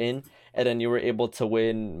make it in, and then you were able to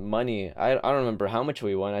win money. I don't remember how much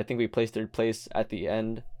we won. I think we placed third place at the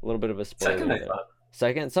end. A little bit of a Second, spoiler I there. thought.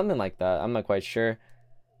 Second, something like that. I'm not quite sure.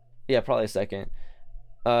 Yeah, probably second.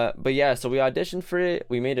 But yeah, so we auditioned for it.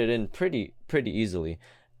 We made it in pretty easily,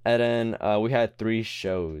 and then we had 3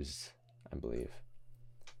 shows, I believe.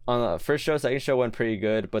 On the first show, second show went pretty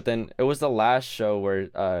good, but then it was the last show where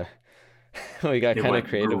we got It kind of went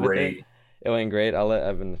creative with it. great. It went great. I'll let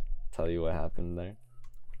Evan tell you what happened there.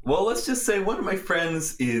 Well, let's just say one of my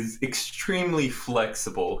friends is extremely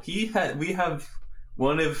flexible. We have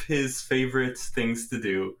one of his favorite things to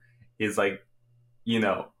do is like, you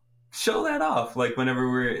know, show that off. Like whenever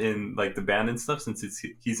we're in like the band and stuff, since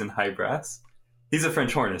he's in high brass. He's a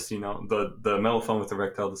French hornist, the mellophone with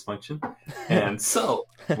erectile dysfunction. And so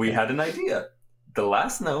we had an idea. The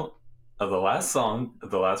last note of the last song,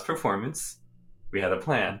 of the last performance, we had a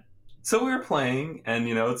plan. So we were playing, and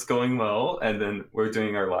it's going well, and then we're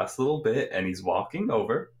doing our last little bit, and he's walking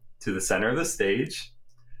over to the center of the stage.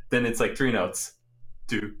 Then it's like 3 notes.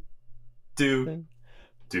 Do, do,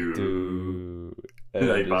 do.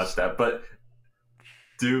 I botched that, but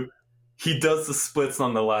do. He does the splits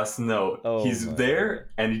on the last note. Oh, he's there,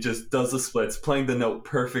 and he just does the splits, playing the note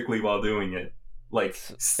perfectly while doing it. Like,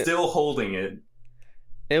 still holding it.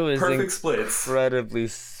 It was perfect splits. Incredibly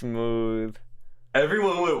smooth.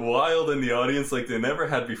 Everyone went wild in the audience like they never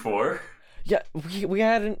had before. Yeah, we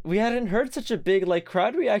hadn't heard such a big like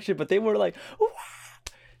crowd reaction, but they were like, "Wow!"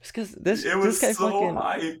 Just because this guy so fucking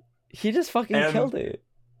hype. He just fucking killed it.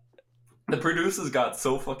 The producers got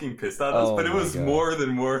so fucking pissed at us, but it was more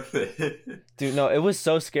than worth it. Dude, no, it was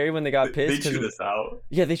so scary when they got pissed. They chewed us out.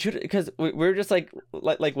 Yeah, they should, because we were just like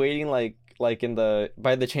waiting like in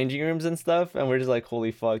by the changing rooms and stuff, and we're just like,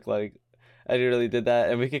 holy fuck, like I really did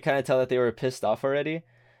that, and we could kind of tell that they were pissed off already.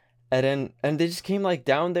 And they just came like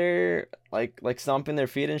down there, like stomping their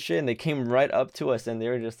feet and shit, and they came right up to us, and they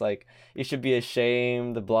were just like, "You should be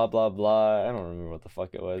ashamed," blah blah blah. I don't remember what the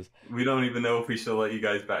fuck it was. We don't even know if we should let you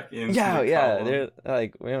guys back in. Yeah. They're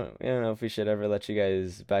like, we don't know if we should ever let you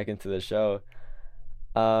guys back into the show.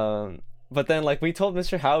 But then like we told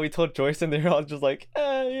Mr. Howe, we told Joyce, and they were all just like,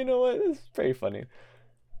 you know what? It's pretty funny.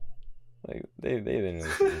 Like they didn't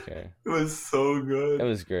really care. It was so good. It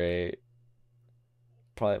was great.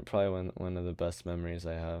 Probably one of the best memories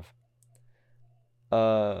I have.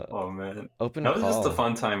 Oh man, open that was call. just a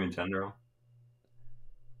fun time in general.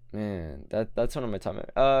 Man, that's one of my top.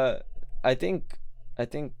 I think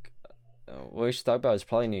what we should talk about is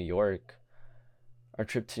probably New York. Our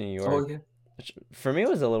trip to New York. Oh yeah. Which for me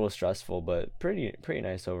was a little stressful, but pretty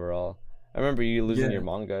nice overall. I remember you losing your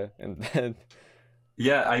manga, and then.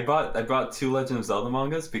 Yeah, I bought 2 Legend of Zelda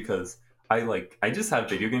mangas because I just have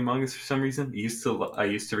video game mangas for some reason. I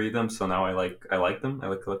used to read them, so now I like them. I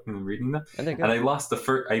like collecting and reading them. And I lost the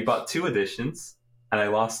first. I bought 2 editions, and I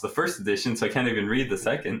lost the first edition, so I can't even read the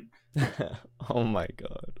second. Oh my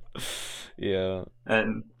god. Yeah.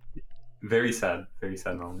 And very sad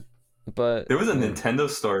moment. But there was a Nintendo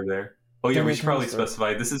store there. Oh yeah, we should probably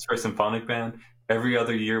specify this is for Symphonic Band. Every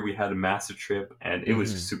other year we had a massive trip, and it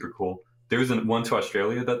was super cool. There was one to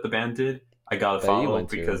Australia that the band did. I got a follow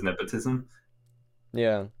because nepotism.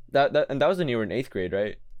 Yeah, that was when you were in 8th grade,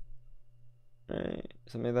 right? Right,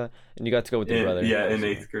 something like that. And you got to go with your brother. Yeah, in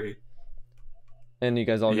 8th grade. And you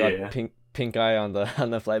guys all got pink eye on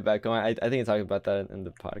the flight back home. I think I talked about that in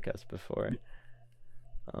the podcast before.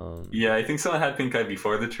 Yeah, I think someone had pink eye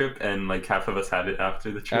before the trip, and like half of us had it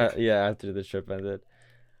after the trip. Yeah, after the trip ended.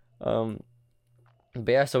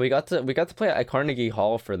 But yeah, so we got to play at Carnegie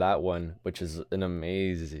Hall for that one, which is an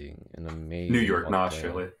amazing New York, not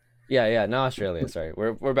Australia. Yeah, not Australia. Sorry,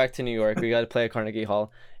 we're back to New York. We got to play at Carnegie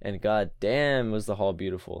Hall, and god damn, was the hall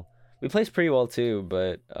beautiful. We placed pretty well too,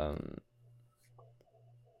 but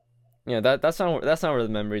yeah, that's not where the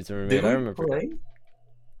memories were made. I remember.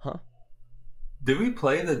 Huh? Did we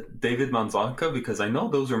play the David Manzanka? Because I know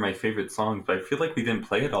those were my favorite songs, but I feel like we didn't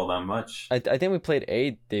play it all that much. I think we played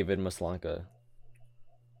a David Maslanka.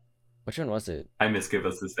 Which one was it? I miss Give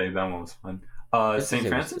Us This Day. That one was fun. St.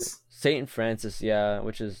 Francis? St. Francis, yeah,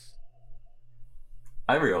 which is...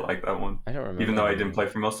 I really like that one. I don't remember. Even though I didn't play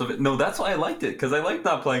for most of it. No, that's why I liked it, because I liked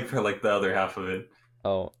not playing for like the other half of it.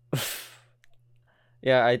 Oh.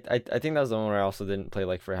 Yeah, I think that was the one where I also didn't play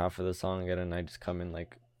like for half of the song again, and I just come in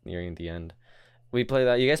like nearing the end. We play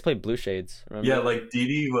that. You guys played Blue Shades, remember? Yeah, like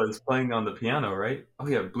Didi was playing on the piano, right? Oh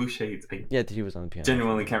yeah, Blue Shades. Yeah, Didi was on the piano.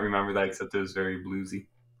 Genuinely can't remember that, except it was very bluesy.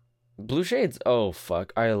 Blue Shades, oh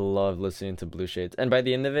fuck, I love listening to Blue Shades, and by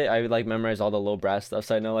the end of it I would like memorize all the low brass stuff,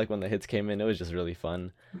 so I know like when the hits came in it was just really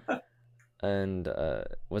fun. And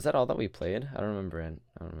was that all that we played? I don't remember. I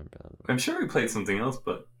don't remember. I'm sure we played something else,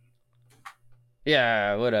 but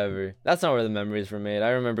Yeah, whatever. That's not where the memories were made. I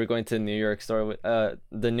remember going to the New York store with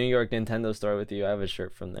the New York Nintendo store with you. I have a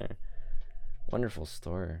shirt from there. Wonderful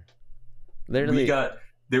store. we Literally, got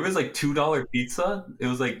there was like $2 pizza. It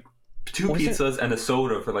was like two was it? pizzas and a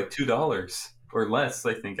soda for like $2 or less,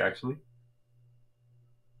 I think actually.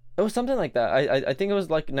 It was something like that. I think it was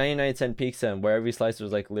like 99-cent pizza, and where every slice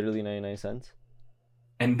was like literally 99 cents.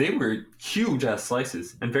 And they were huge ass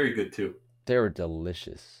slices and very good too. They were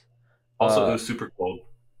delicious. Also, it Uh was super cold,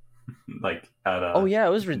 like at oh yeah, it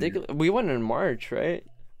was ridiculous. We went in March, right?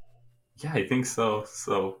 yeah, I think so.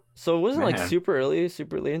 So So it wasn't like man, super early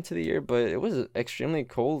into the year, but it was extremely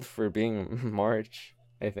cold for being March,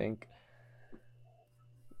 I think.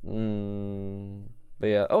 Mm, but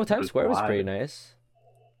yeah. Oh, it Times was Square was pretty wild. nice.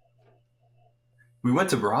 We went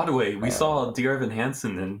to Broadway. We Uh, saw Dear Evan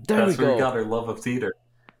Hansen, and there we that's where we go. got our love of theater.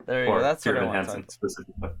 There we go. Or That's what Dear I Evan want to talk Hansen about.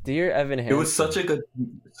 specifically. Dear Evan It was such Hansen. a good,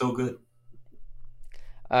 so good.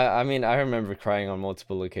 I mean, I remember crying on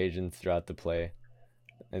multiple occasions throughout the play.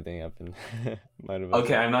 I think happened. Might have been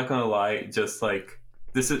Okay, fun. I'm not gonna lie. Just like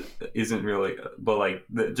this isn't really, but like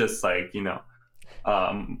just like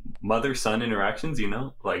mother son interactions.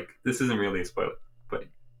 Like this isn't really a spoiler, but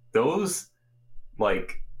those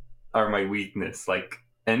like are my weakness. Like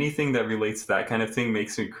anything that relates to that kind of thing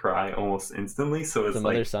makes me cry almost instantly. So The it's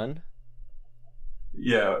mother like son.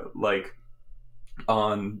 yeah, like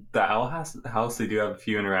on the house they do have a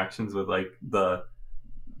few interactions with like the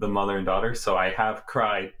mother and daughter, so I have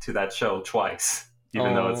cried to that show twice,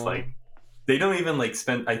 even though it's Oh like they don't even like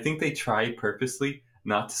spend. I think they try purposely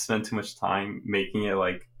not to spend too much time making it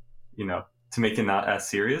like you know to make it not as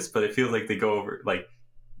serious, but it feels like they go over like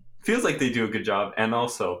feels like they do a good job, and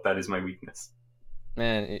also that is my weakness.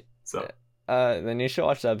 man. So Then you should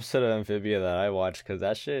watch the episode of Amphibia that I watched because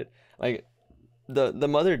that shit, like the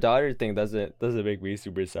mother daughter thing doesn't make me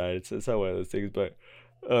super sad. It's not one of those things, but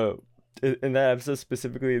uh, in that episode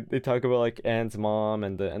specifically, they talk about like Anne's mom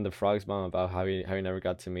and the frog's mom about how he never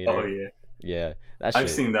got to meet oh her. yeah, Yeah, that I've shit.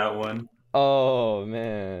 seen that one. Oh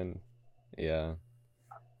man, yeah.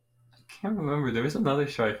 I can't remember. There was another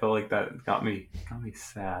show I felt like that got me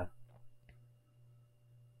sad.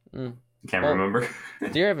 Mm. I can't Well, remember.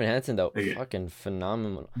 Dear Evan Hansen though, Okay. fucking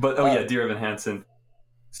phenomenal. But oh Uh, yeah, Dear Evan Hansen,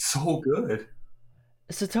 so good.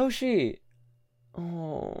 Satoshi.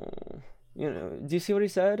 Oh, do you see what he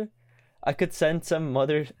said? I could send some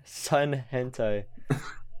mother son hentai.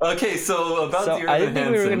 Okay, so about So Dear I Evan didn't think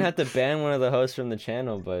we were gonna Hansen, have to ban one of the hosts from the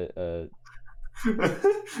channel, but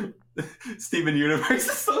Steven Universe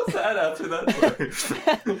is so sad after that.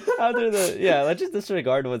 after the yeah, let's just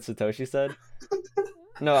disregard what Satoshi said.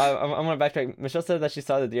 No, I'm gonna backtrack. Michelle said that she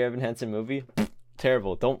saw the Dear Evan Hansen movie.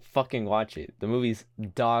 Terrible. Don't fucking watch it. The movie's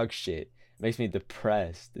dog shit. Makes me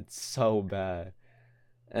depressed. It's so bad.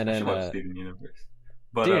 And I should then watch Steven Universe,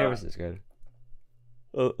 but Dear Universe is good.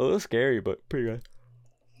 A little scary, but pretty good.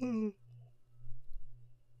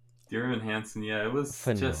 Dear Evan Hansen, yeah, it was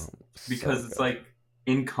just Phenomenal. So because it's good. like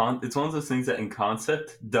it's one of those things that in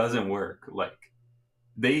concept doesn't work. Like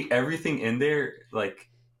they everything in there like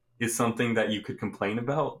is something that you could complain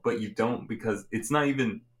about, but you don't because it's not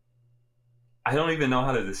even. I don't even know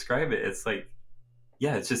how to describe it. It's like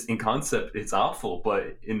yeah, it's just in concept it's awful,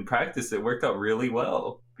 but in practice it worked out really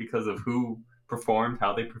well because of who performed,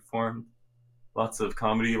 how they performed, lots of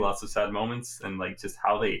comedy, lots of sad moments, and like just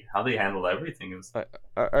how they handled everything. It was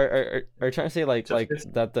Are you trying to say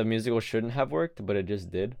just that the musical shouldn't have worked, but it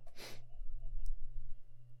just did?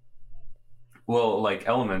 well, like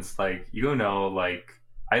elements, like like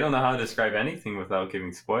I don't know how to describe anything without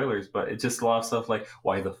giving spoilers, but it's just a lot of stuff like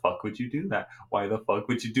why the fuck would you do that? Why the fuck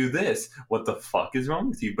would you do this? What the fuck is wrong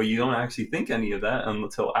with you? But you don't actually think any of that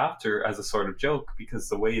until after as a sort of joke because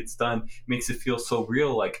the way it's done makes it feel so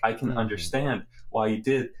real. Like I can Mm-hmm. understand why you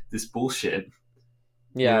did this bullshit.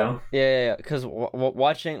 You Yeah, know? yeah. Because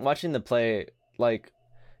watching the play, like,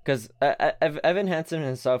 because Evan Hansen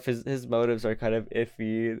himself, his motives are kind of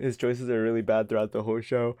iffy. His choices are really bad throughout the whole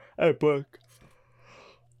show. Hey, book.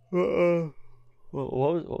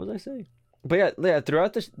 What was I saying? But yeah.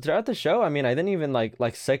 Throughout the show, I mean, I didn't even like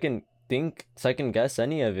second guess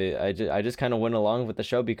any of it. I just kind of went along with the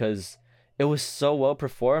show because it was so well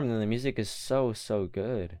performed and the music is so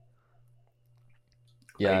good.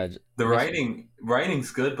 Yeah, Like the makes me.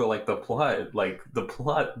 writing's good, but like the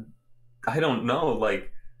plot, I don't know,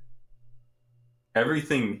 like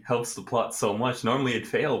everything helps the plot so much. Normally it'd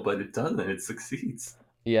fail, but it doesn't. It succeeds.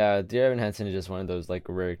 Yeah, Dear Evan Hansen is just one of those like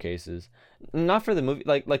rare cases. Not for the movie,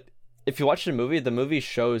 like if you watch the movie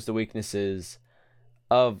shows the weaknesses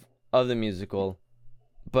of of the musical.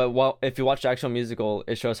 But if you watch the actual musical,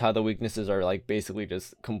 it shows how the weaknesses are like basically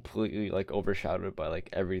just completely like overshadowed by like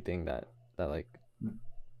everything that like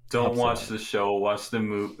Don't helps it watch out. the show. Watch the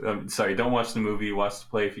movie. Sorry, don't watch the movie. Watch the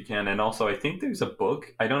play if you can. And also, I think there's a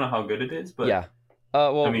book. I don't know how good it is, but Yeah. I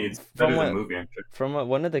Well, mean, it's better than the movie, I'm sure. from what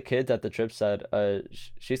one of the kids at the trip said,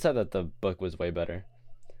 she said that the book was way better.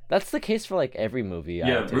 That's the case for like every movie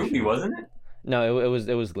Yeah, Ruby, adaptation. wasn't it? No, it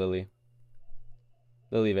was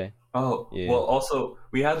Lily Bay. Oh, Yeah. well, also,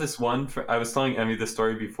 we had this one. I was telling Emmy the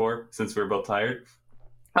story before since we were both tired.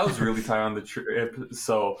 I was really tired on the trip,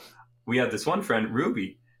 so we had this one friend,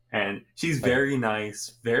 Ruby, and she's Oh yeah. very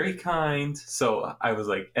nice, very kind. So I was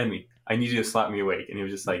like, Emmy, I need you to slap me awake, and he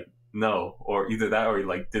was just like, no, or either that, or he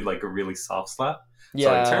like did like a really soft slap.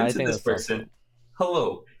 So I Yeah, turned I to think this that's also. person,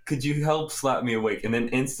 hello, could you help slap me awake? And then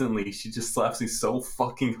instantly she just slaps me so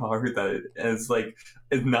fucking hard that it's like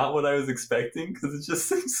it's not what I was expecting because it just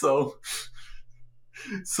seems so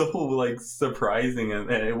like surprising and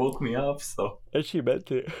it woke me up. So And she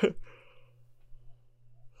meant it.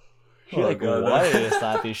 She oh like god, wanted to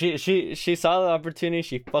slap you. She saw the opportunity.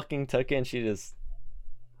 She fucking took it. And she just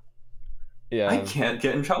I yeah. can't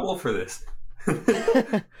get in trouble for this.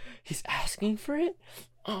 He's asking for it.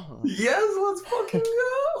 Oh. Yes, let's fucking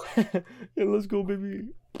go. Yeah, let's go, baby.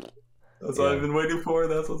 That's what Yeah. I've been waiting for.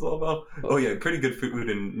 That's what it's all about. Oh yeah, pretty good food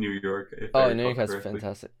in New York, if I Oh, New recall York has correctly.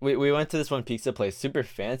 fantastic. We went to this one pizza place, super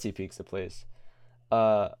fancy pizza place.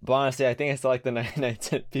 But honestly, I think I still like the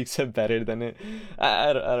 99-cent pizza better than it.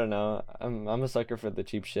 I don't know. I'm a sucker for the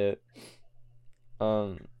cheap shit.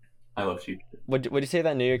 Um, I love cheap. would you say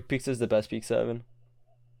that New York pizza is the best pizza oven?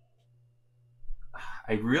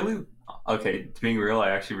 I really okay. Being real, I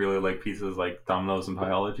actually really like pizzas like Domino's and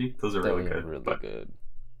Biology. Those are really Those are good. really But good.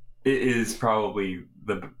 it is probably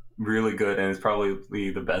the really good, and it's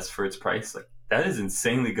probably the best for its price. Like that is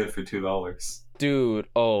insanely good for $2. Dude,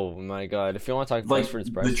 oh my god. If you want to talk price Like for its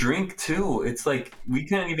the price. drink too. It's like we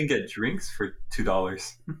can't even get drinks for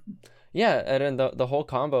 $2. Yeah, and then the whole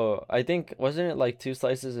combo, I think wasn't it like two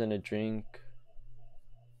slices and a drink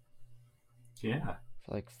Yeah.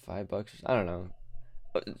 for like $5? I don't know.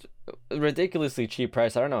 It's a ridiculously cheap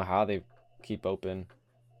price. I don't know how they keep open.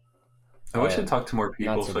 I wish I'd talked to more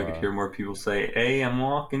Not people so I could tomorrow. hear more people say, "Hey, I'm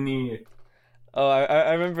walking here." Oh,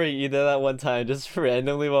 I remember you did that one time, just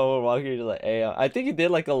randomly while we're walking. You're just like, "Hey," I think you did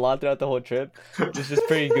like a lot throughout the whole trip. It's just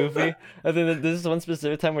pretty goofy. And then this is one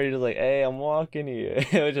specific time where you're just like, "Hey, I'm walking here."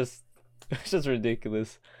 It was just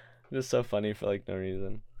ridiculous. Just so funny for like no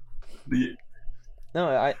reason. The- No,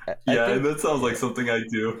 I yeah, think that sounds like something I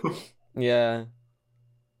do. yeah.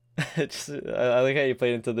 I like how you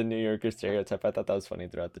played into the New Yorker stereotype. I thought that was funny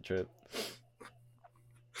throughout the trip.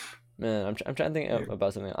 Man, I'm trying to think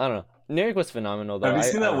about something. I don't know. New York was phenomenal though. Have you I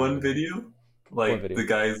seen I that don't one really. video? What Like video? the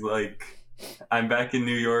guy's like, "I'm back in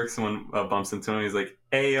New York." Someone bumps into him. He's like,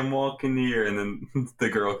 "Hey, I'm walking here," and then the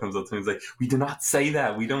girl comes up to him. He's like, "We do not say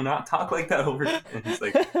that. We do not talk like that over." And he's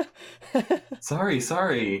like, "Sorry,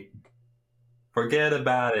 sorry, forget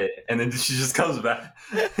about it." And then she just comes back.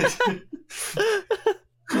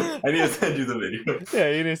 I need to send you the video. Yeah,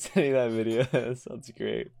 you need to send me that video. That sounds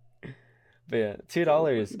great. But yeah, So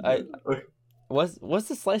 $2. fucking I good. Okay. was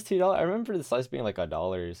the slice $2? I remember the slice being like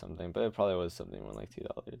 $1 or something, but it probably was something more like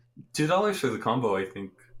 $2 $2 for the combo, I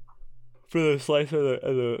think. for the slice of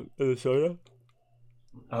the soda.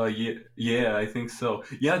 Yeah, yeah, I think so.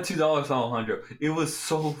 Yeah, $2, Alejandro. It was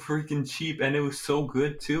so freaking cheap, and it was so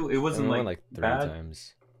good too. It And wasn't we went like like three bad.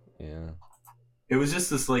 times. Yeah, It was just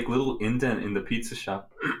this like little indent in the pizza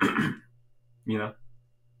shop. You know,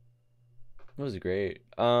 it was great.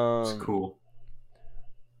 it's cool.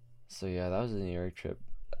 So yeah, that was a New York trip.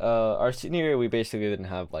 Our senior year we basically didn't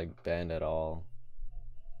have like band at all.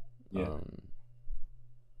 Yeah. Um,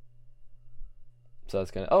 so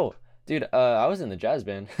that's kind of. Oh, dude, I was in the jazz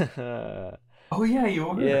band. Oh yeah, you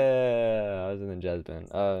were. Yeah, I was in the jazz band.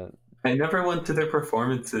 I never went to their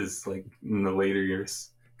performances like in the later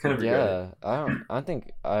years. Kind of regret it. Yeah, I don't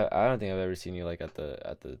think I've ever seen you like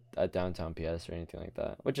at downtown PS or anything like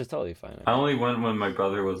that, which is totally fine. I I mean, only went when my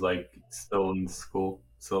brother was like still in school.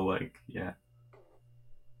 So like, yeah,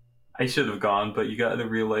 I should have gone, but you gotta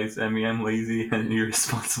realize, Emmy, I'm lazy and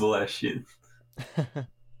irresponsible as shit.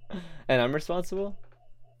 and I'm responsible.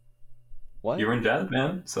 You What? were in jazz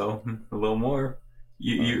band, so a little more.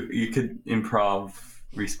 You Oh, you you could improv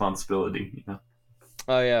responsibility. You know,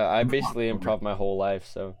 oh yeah, I basically improv my whole life,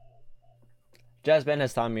 so jazz band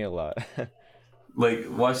has taught me a lot. like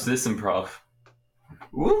watch this improv.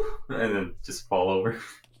 Woo! And then just fall over.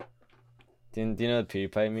 Do you know the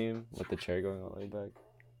PewDiePie meme with the chair going all the way back?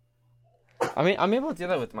 I mean, I'm able to do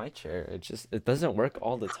that with my chair. It doesn't work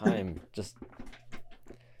all the time. Just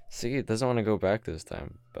see, it doesn't want to go back this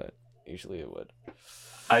time, but usually it would.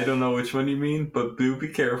 I don't know which one you mean, but do be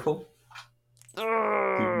careful.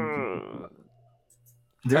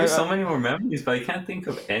 There's so many more memories, but I can't think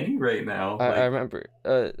of any right now. I remember.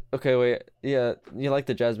 Okay, wait. Yeah, you like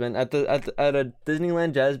the jazz band at a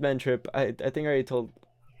Disneyland jazz band trip. I think I already told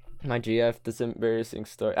my GF this embarrassing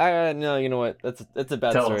story. No, you know what? It's a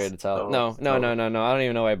bad story to tell. No. I don't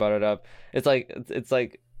even know why I brought it up. It's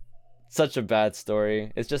like such a bad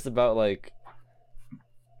story. It's just about like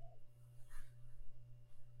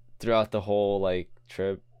throughout the whole like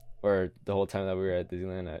trip or the whole time that we were at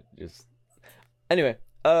Disneyland. Anyway.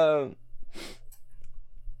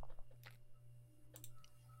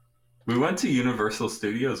 We went to Universal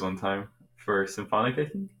Studios one time for Symphonic, I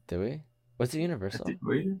think. Did we? Was it Universal? Did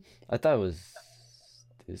we? I thought it was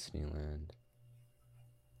Disneyland.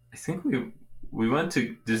 I think we went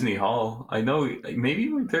to Disney Hall. I know maybe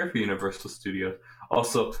we went there for Universal Studios.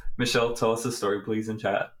 Also, Michelle, tell us a story, please, in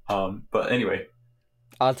chat. But anyway,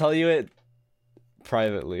 I'll tell you it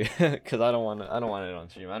privately because I don't want it on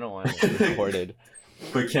stream. I don't want it recorded.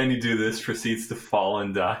 But can you do this? Proceeds to fall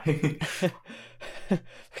and die.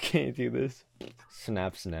 Can you do this?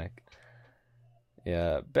 Snaps neck.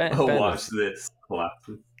 Yeah, Ben watch this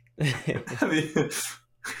collapses. I mean,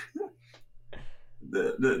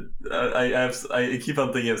 I keep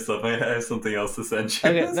on thinking of stuff. I have something else to send you.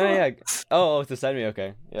 Okay, no, yeah. Oh, to send me.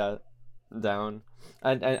 Okay, yeah, down.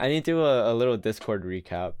 I need to do a little Discord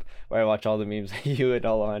recap where I watch all the memes you and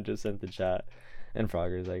Alejandro sent to chat and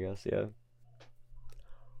Froggers, I guess. Yeah.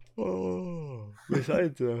 Oh,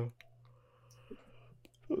 besides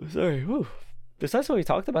sorry. Whew. Besides what we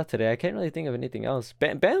talked about today, I can't really think of anything else.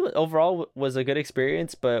 Band overall was a good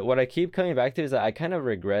experience, but what I keep coming back to is that I kind of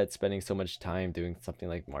regret spending so much time doing something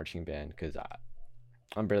like marching band because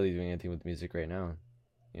I'm barely doing anything with music right now,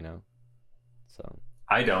 you know. So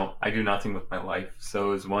I do nothing with my life, so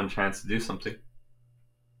it was one chance to do something.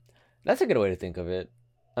 That's a good way to think of it.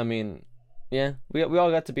 I mean, yeah, we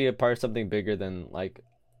all got to be a part of something bigger than like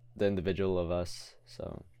the individual of us,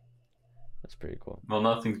 so that's pretty cool. Well,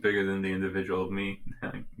 nothing's bigger than the individual of me.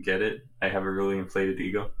 Get it? I have a really inflated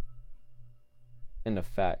ego. And a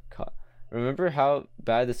fat cut. Remember how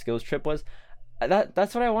bad the skills trip was?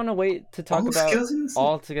 That's what I want to wait to talk about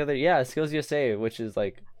all together. Yeah, Skills USA, which is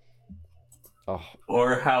like, oh.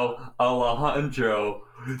 Or how Alejandro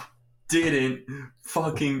didn't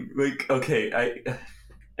fucking like. Okay,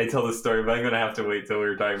 I tell the story, but I'm gonna have to wait till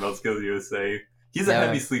we're talking about Skills USA. He's a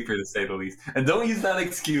heavy sleeper, to say the least. And don't use that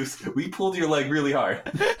excuse. We pulled your leg really hard.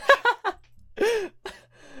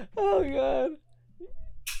 Oh, God.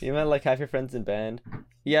 You meant like half your friends in band?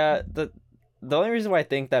 Yeah, the only reason why I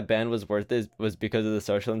think that band was worth it was because of the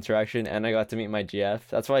social interaction, and I got to meet my GF.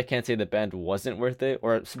 That's why I can't say the band wasn't worth it,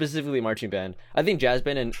 or specifically marching band. I think jazz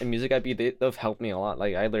band and music IB, they've helped me a lot.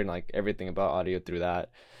 Like, I learned like everything about audio through that.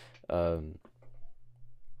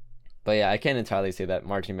 But yeah, I can't entirely say that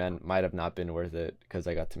marching band might have not been worth it because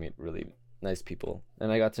I got to meet really nice people.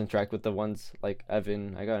 And I got to interact with the ones like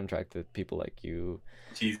Evan. I got to interact with people like you.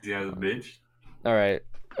 Cheesy as a bitch. All right.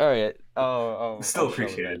 Oh. Still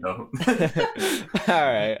appreciate it though.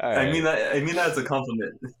 All right. I mean that as a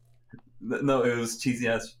compliment. No, it was cheesy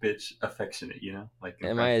ass bitch affectionate, you know? Like,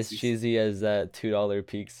 am I as cheesy as that $2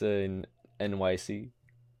 pizza in NYC?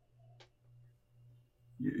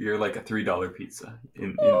 You're like a $3 pizza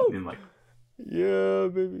in like. Yeah,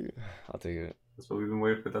 baby. I'll take it. That's what we've been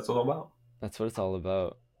waiting for. That's what it's all about. That's what it's all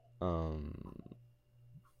about.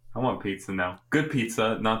 I want pizza now. Good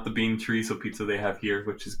pizza, not the bean chorizo pizza they have here,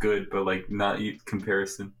 which is good, but like not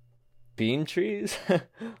comparison. Bean trees?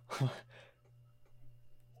 Talking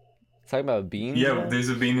about beans? Yeah, now? There's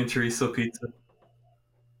a bean and chorizo pizza.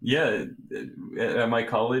 Yeah, at my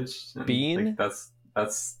college. Bean? Like,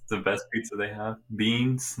 that's the best pizza they have.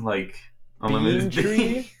 Beans, like unlimited bean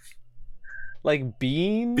tree? Like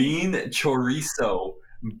beans? Bean chorizo.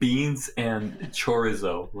 Beans and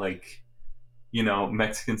chorizo. Like, you know,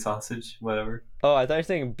 Mexican sausage, whatever. Oh, I thought you were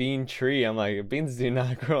saying bean tree. I'm like, beans do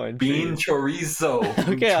not grow in trees. Bean chorizo.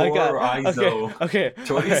 Okay, chorizo. Okay.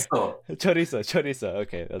 Chorizo. Okay. Chorizo.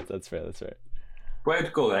 Okay, that's fair.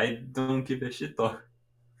 Puerco, I don't give a shit though.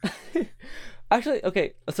 Actually,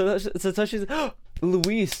 okay. So she's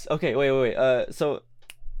Luis. Okay, wait. So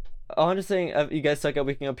I'm just saying, you guys suck at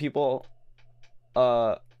waking up people.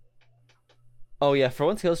 Oh yeah, for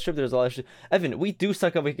one skills trip, there's a lot of shit. Evan, we do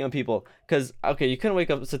suck at waking up people. Cause okay, you couldn't wake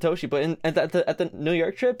up Satoshi, but at the New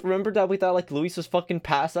York trip, remember that we thought like Luis was fucking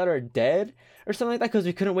passed out or dead or something like that because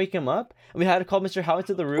we couldn't wake him up, and we had to call Mr. Howe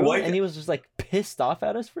into the room, and he was just like pissed off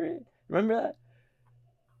at us for it. Remember that?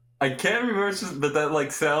 I can't remember, but that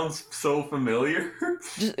like sounds so familiar.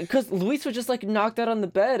 Just because Luis was just like knocked out on the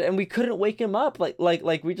bed and we couldn't wake him up.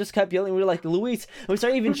 Like we just kept yelling. We were like, Luis, and we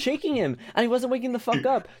started even shaking him, and he wasn't waking the fuck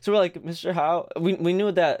up. So we're like, Mr. Howe. We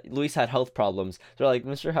knew that Luis had health problems. So we're like,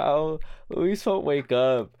 Mr. Howe, Luis won't wake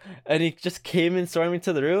up, and he just came in storming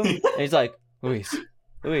to the room, and he's like, Luis,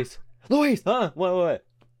 huh? What?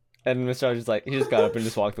 And Mr. Howe just like he just got up and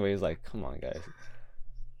just walked away. He's like, come on, guys.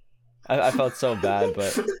 I felt so bad,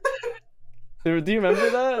 but. Do you remember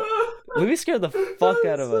that? Luis scared the fuck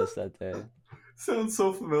out of us that day. Sounds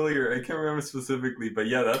so familiar. I can't remember specifically, but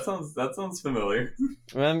yeah, that sounds familiar.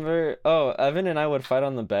 Remember? Oh, Evan and I would fight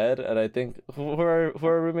on the bed, and I think who are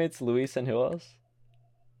roommates? Luis and who else?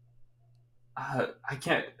 I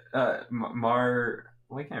can't. Well,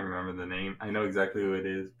 I can't remember the name. I know exactly who it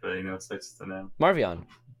is, but I know it starts with the name. Marvion.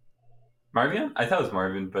 Marvion? I thought it was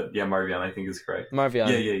Marvin, but yeah, Marvion I think is correct.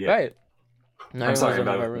 Marvion. Yeah. Right. I'm sorry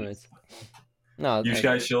about our roommates. No, you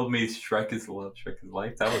guys showed me Shrek is love, Shrek is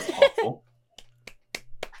life. That was awful.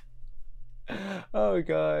 Oh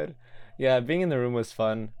god, yeah, being in the room was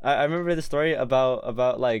fun. I remember the story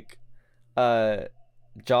about like,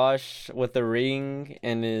 Josh with the ring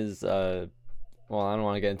and his well, I don't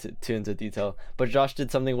want to get too into detail, but Josh did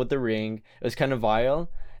something with the ring. It was kind of vile,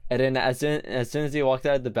 and then as soon as he walked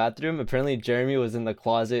out of the bathroom, apparently Jeremy was in the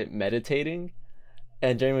closet meditating,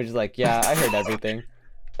 and Jeremy was just like, "Yeah, I heard everything."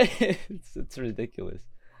 It's ridiculous.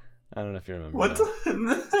 I don't know if you remember. What? I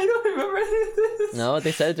don't remember any of this. No,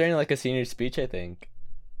 they said it during like a senior speech, I think.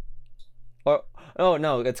 Or oh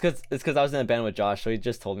no, it's because I was in a band with Josh, so he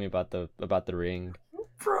just told me about the ring.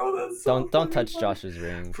 Bro, that's so don't touch Josh's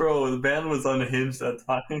ring. Bro, the band was unhinged that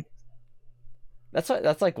time.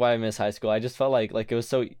 That's like why I miss high school. I just felt like it was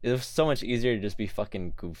so much easier to just be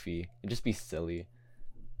fucking goofy, and just be silly.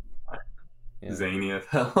 Yeah. Zany as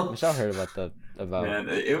hell. Michelle heard about. Man,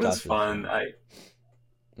 it was Josh's fun. ring.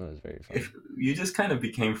 It was very fun. If you just kind of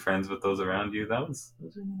became friends with those around you, that was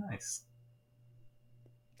really nice.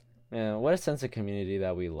 Yeah, what a sense of community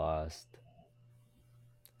that we lost.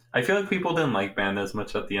 I feel like people didn't like band as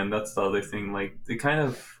much at the end. That's the other thing. Like,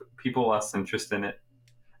 people lost interest in it,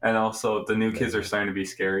 and also the new kids are starting to be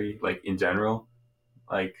scary. Like in general,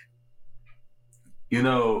 like Lucy's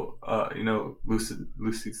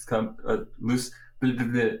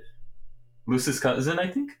cousin, I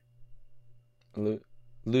think.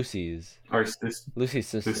 Lucy's. Or sister. Lucy's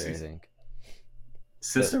sister, I think.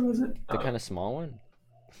 Sister, was it? The kind of small one?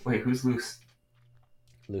 Wait, who's Lucy?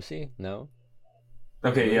 Lucy? No?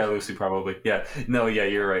 Okay, Lucy? yeah, Lucy probably. Yeah. No, yeah,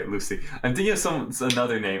 you're right, Lucy. I'm thinking of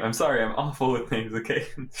another name. I'm sorry, I'm awful with names, okay?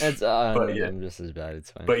 I'm just as bad, it's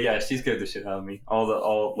fine. But yeah, she scared the shit out of me. I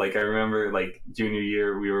remember like junior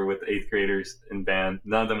year we were with 8th graders in band.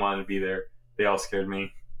 None of them wanted to be there. They all scared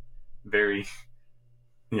me. They were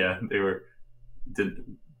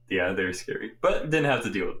scary. But didn't have to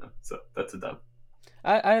deal with them. So that's a dub.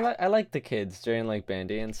 I like the kids during like band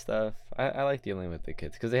day and stuff. I like dealing with the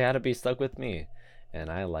kids because they had to be stuck with me, and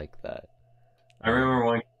I like that. I remember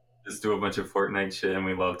one just do a bunch of Fortnite shit, and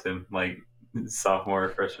we loved him. Like sophomore,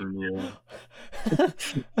 freshman year.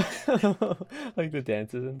 Like the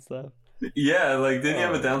dances and stuff. Yeah, like didn't he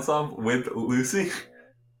have a dance off with Lucy?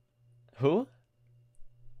 Who?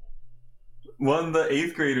 One of the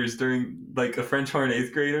 8th graders during like a French horn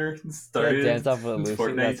 8th grader started dance off with Lucy.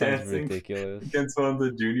 Fortnite That sounds dancing ridiculous. against one of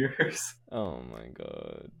the juniors. Oh my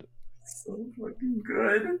god. So fucking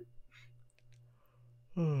good.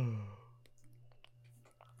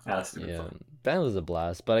 Yeah, band was a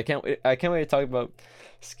blast, but I can't wait to talk about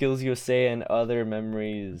Skills USA and other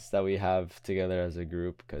memories that we have together as a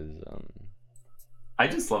group because I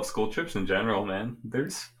just love school trips in general, man. They're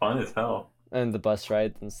just fun as hell. And the bus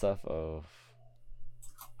rides and stuff. Oh,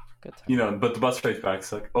 good time. But the bus rides back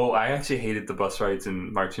suck. Oh, I actually hated the bus rides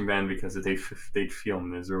in marching band because they'd feel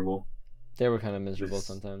miserable. They were kind of miserable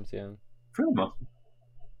sometimes, yeah. Pretty much.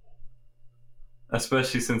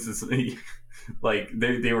 Especially since it's like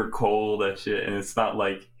they were cold as shit, and it's not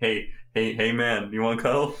like, hey man, you want to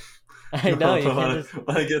cuddle? I know you want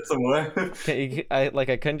to get somewhere.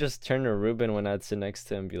 I couldn't just turn to Ruben when I'd sit next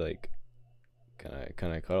to him and be like,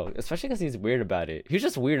 can I cuddle? Especially because he's weird about it. He was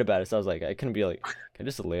just weird about it, so I was like, I couldn't be like, can I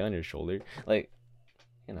just lay on your shoulder? Like,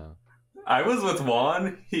 I was with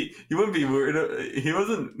Juan. He wouldn't be weird. He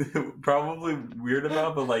wasn't probably weird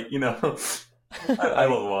about, but like I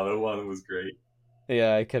love Juan. Juan was great.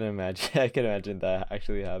 Yeah, I can imagine. I can imagine that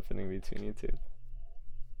actually happening between you two.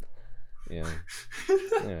 Yeah.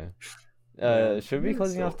 Yeah. Should we be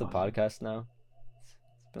closing off the podcast now? It's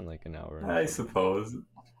been like an hour. I suppose.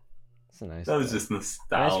 It's a nice. That was just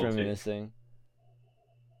nostalgic. Nice reminiscing.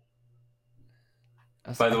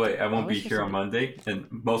 By the way, I won't be here on Monday, and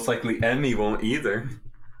most likely Emmy won't either.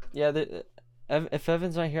 Yeah, if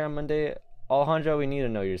Evan's not here on Monday, Alejandro, we need to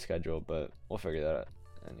know your schedule, but we'll figure that out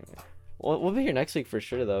anyway. We'll be here next week for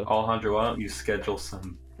sure, though. Alejandro, why don't you schedule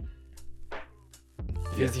some?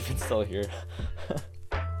 He's even still here.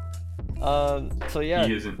 So yeah.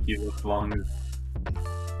 He isn't. He lives longer.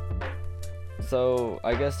 So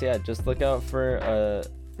I guess yeah, just look out for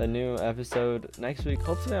a new episode next week.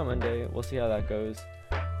 Hopefully on Monday. We'll see how that goes.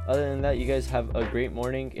 Other than that, you guys have a great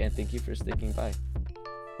morning, and thank you for sticking by.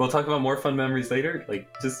 We'll talk about more fun memories later. A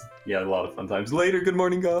lot of fun times later. Good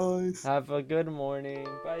morning, guys. Have a good morning.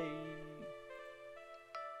 Bye.